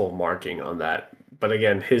awful marking on that. But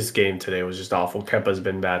again, his game today was just awful. Kepa's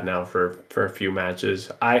been bad now for a few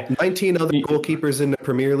matches. 19 other goalkeepers in the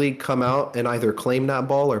Premier League come out and either claim that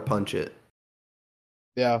ball or punch it.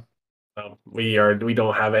 yeah. We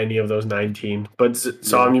don't have any of those 19. But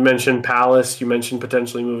Sam, you mentioned Palace. You mentioned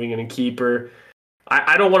potentially moving in a keeper.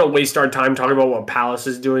 I don't want to waste our time talking about what Palace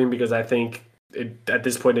is doing because I think at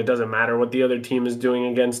this point it doesn't matter what the other team is doing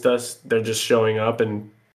against us. They're just showing up and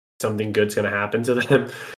something good's going to happen to them.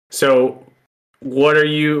 So what are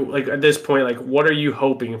you like at this point? Like, what are you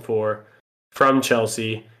hoping for from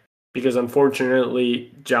Chelsea? Because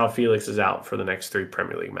unfortunately, João Felix is out for the next 3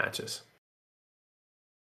 Premier League matches.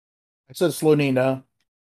 I said Slonina.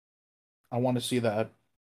 I want to see that.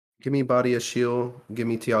 Give me Badiashile. Give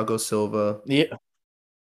me Thiago Silva. Yeah.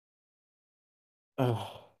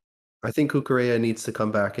 Oh. I think Cucurella needs to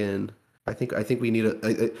come back in. I think we need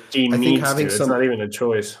a. He I needs think having to. It's not even a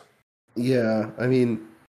choice. Yeah, I mean,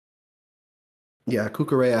 yeah,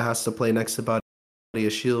 Cucurella has to play next to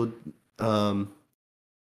Badiashile.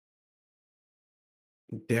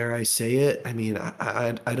 Dare I say it? I mean,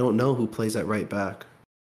 I don't know who plays at right back.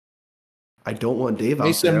 I don't want Dave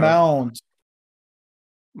Mason out there. Mount.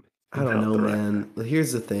 I don't know, man.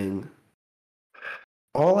 Here's the thing.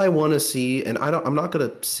 All I want to see, and I'm not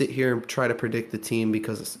gonna sit here and try to predict the team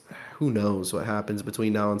because who knows what happens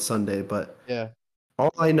between now and Sunday. But Yeah.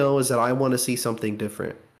 all I know is that I want to see something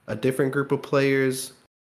different, a different group of players.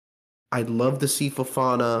 I'd love to see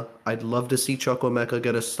Fofana. I'd love to see Chukwuemeka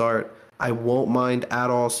get a start. I won't mind at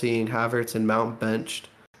all seeing Havertz and Mount benched.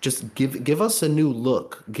 Just give us a new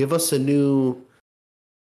look. Give us a new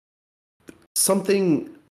something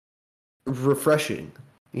refreshing.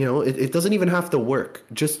 You know, it doesn't even have to work.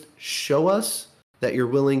 Just show us that you're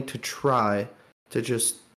willing to try to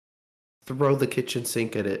just throw the kitchen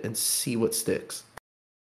sink at it and see what sticks.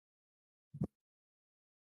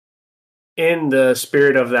 In the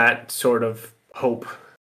spirit of that sort of hope,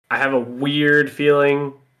 I have a weird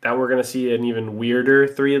feeling that we're going to see an even weirder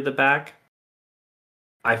 3 at the back.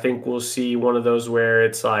 I think we'll see one of those where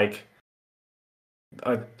it's like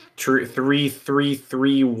a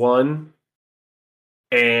 3-3-3-1.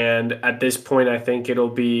 And at this point, I think we're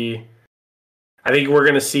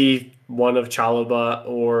going to see one of Chalobah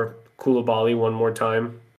or Koulibaly one more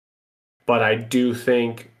time. But I do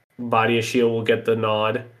think Badiashile will get the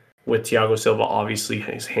nod with Thiago Silva, obviously,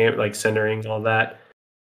 his hand, like centering all that.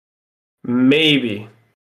 Maybe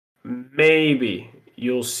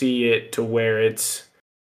you'll see it to where it's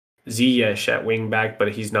Ziyech at wingback,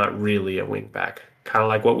 but he's not really a wingback. Kind of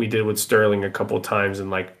like what we did with Sterling a couple times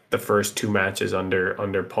in like the first 2 matches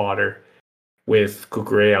under Potter, with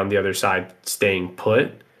Cucurella on the other side staying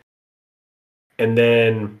put. And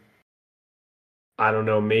then I don't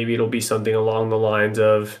know, maybe it'll be something along the lines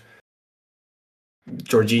of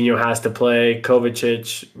Jorginho has to play,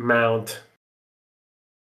 Kovacic, Mount,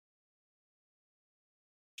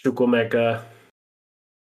 Chukwuemeka,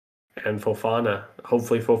 and Fofana.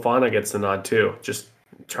 Hopefully Fofana gets the nod too. Just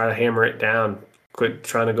try to hammer it down. Quit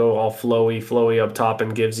trying to go all flowy up top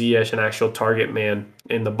and give Ziyech an actual target man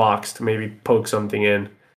in the box to maybe poke something in.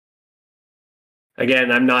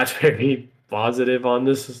 Again, I'm not very positive on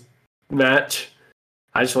this match.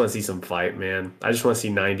 I just want to see some fight, man. I just want to see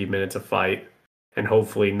 90 minutes of fight and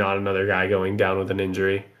hopefully not another guy going down with an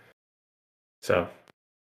injury. So,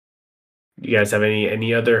 you guys have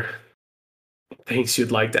any other things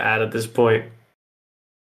you'd like to add at this point?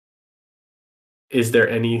 Is there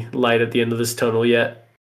any light at the end of this tunnel yet?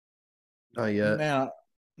 Not yet. Man,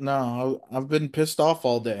 no, I've been pissed off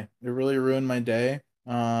all day. It really ruined my day.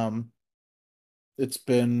 It's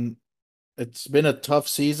been a tough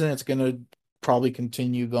season. It's gonna probably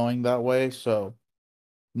continue going that way. So,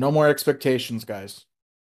 no more expectations, guys.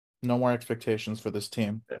 No more expectations for this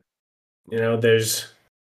team. You know, there's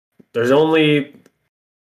only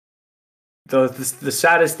the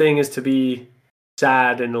saddest thing is to be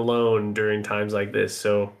sad and alone during times like this.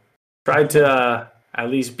 So try to at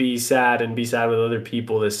least be sad and be sad with other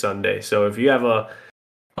people this Sunday. So if you have a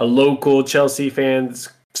local Chelsea fans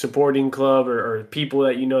supporting club or people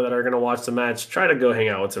that you know that are going to watch the match, try to go hang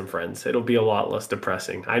out with some friends. It'll be a lot less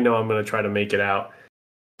depressing. I know I'm going to try to make it out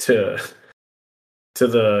to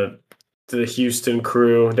the Houston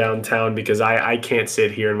crew downtown because I can't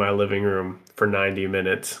sit here in my living room for 90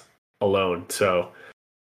 minutes alone. So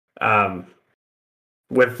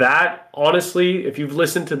with that, honestly, if you've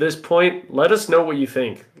listened to this point, let us know what you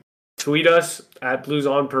think. Tweet us at Blues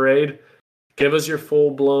on Parade. Give us your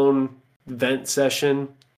full-blown vent session,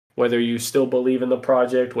 whether you still believe in the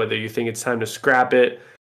project, whether you think it's time to scrap it,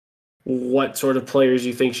 what sort of players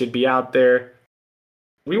you think should be out there.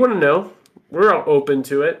 We want to know. We're open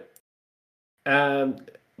to it.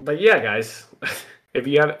 But yeah, guys, if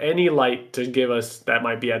you have any light to give us that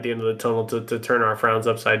might be at the end of the tunnel to turn our frowns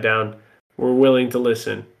upside down, we're willing to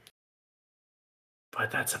listen. But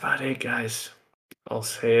that's about it, guys. I'll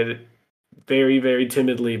say it very, very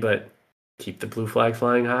timidly, but keep the blue flag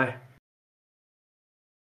flying high.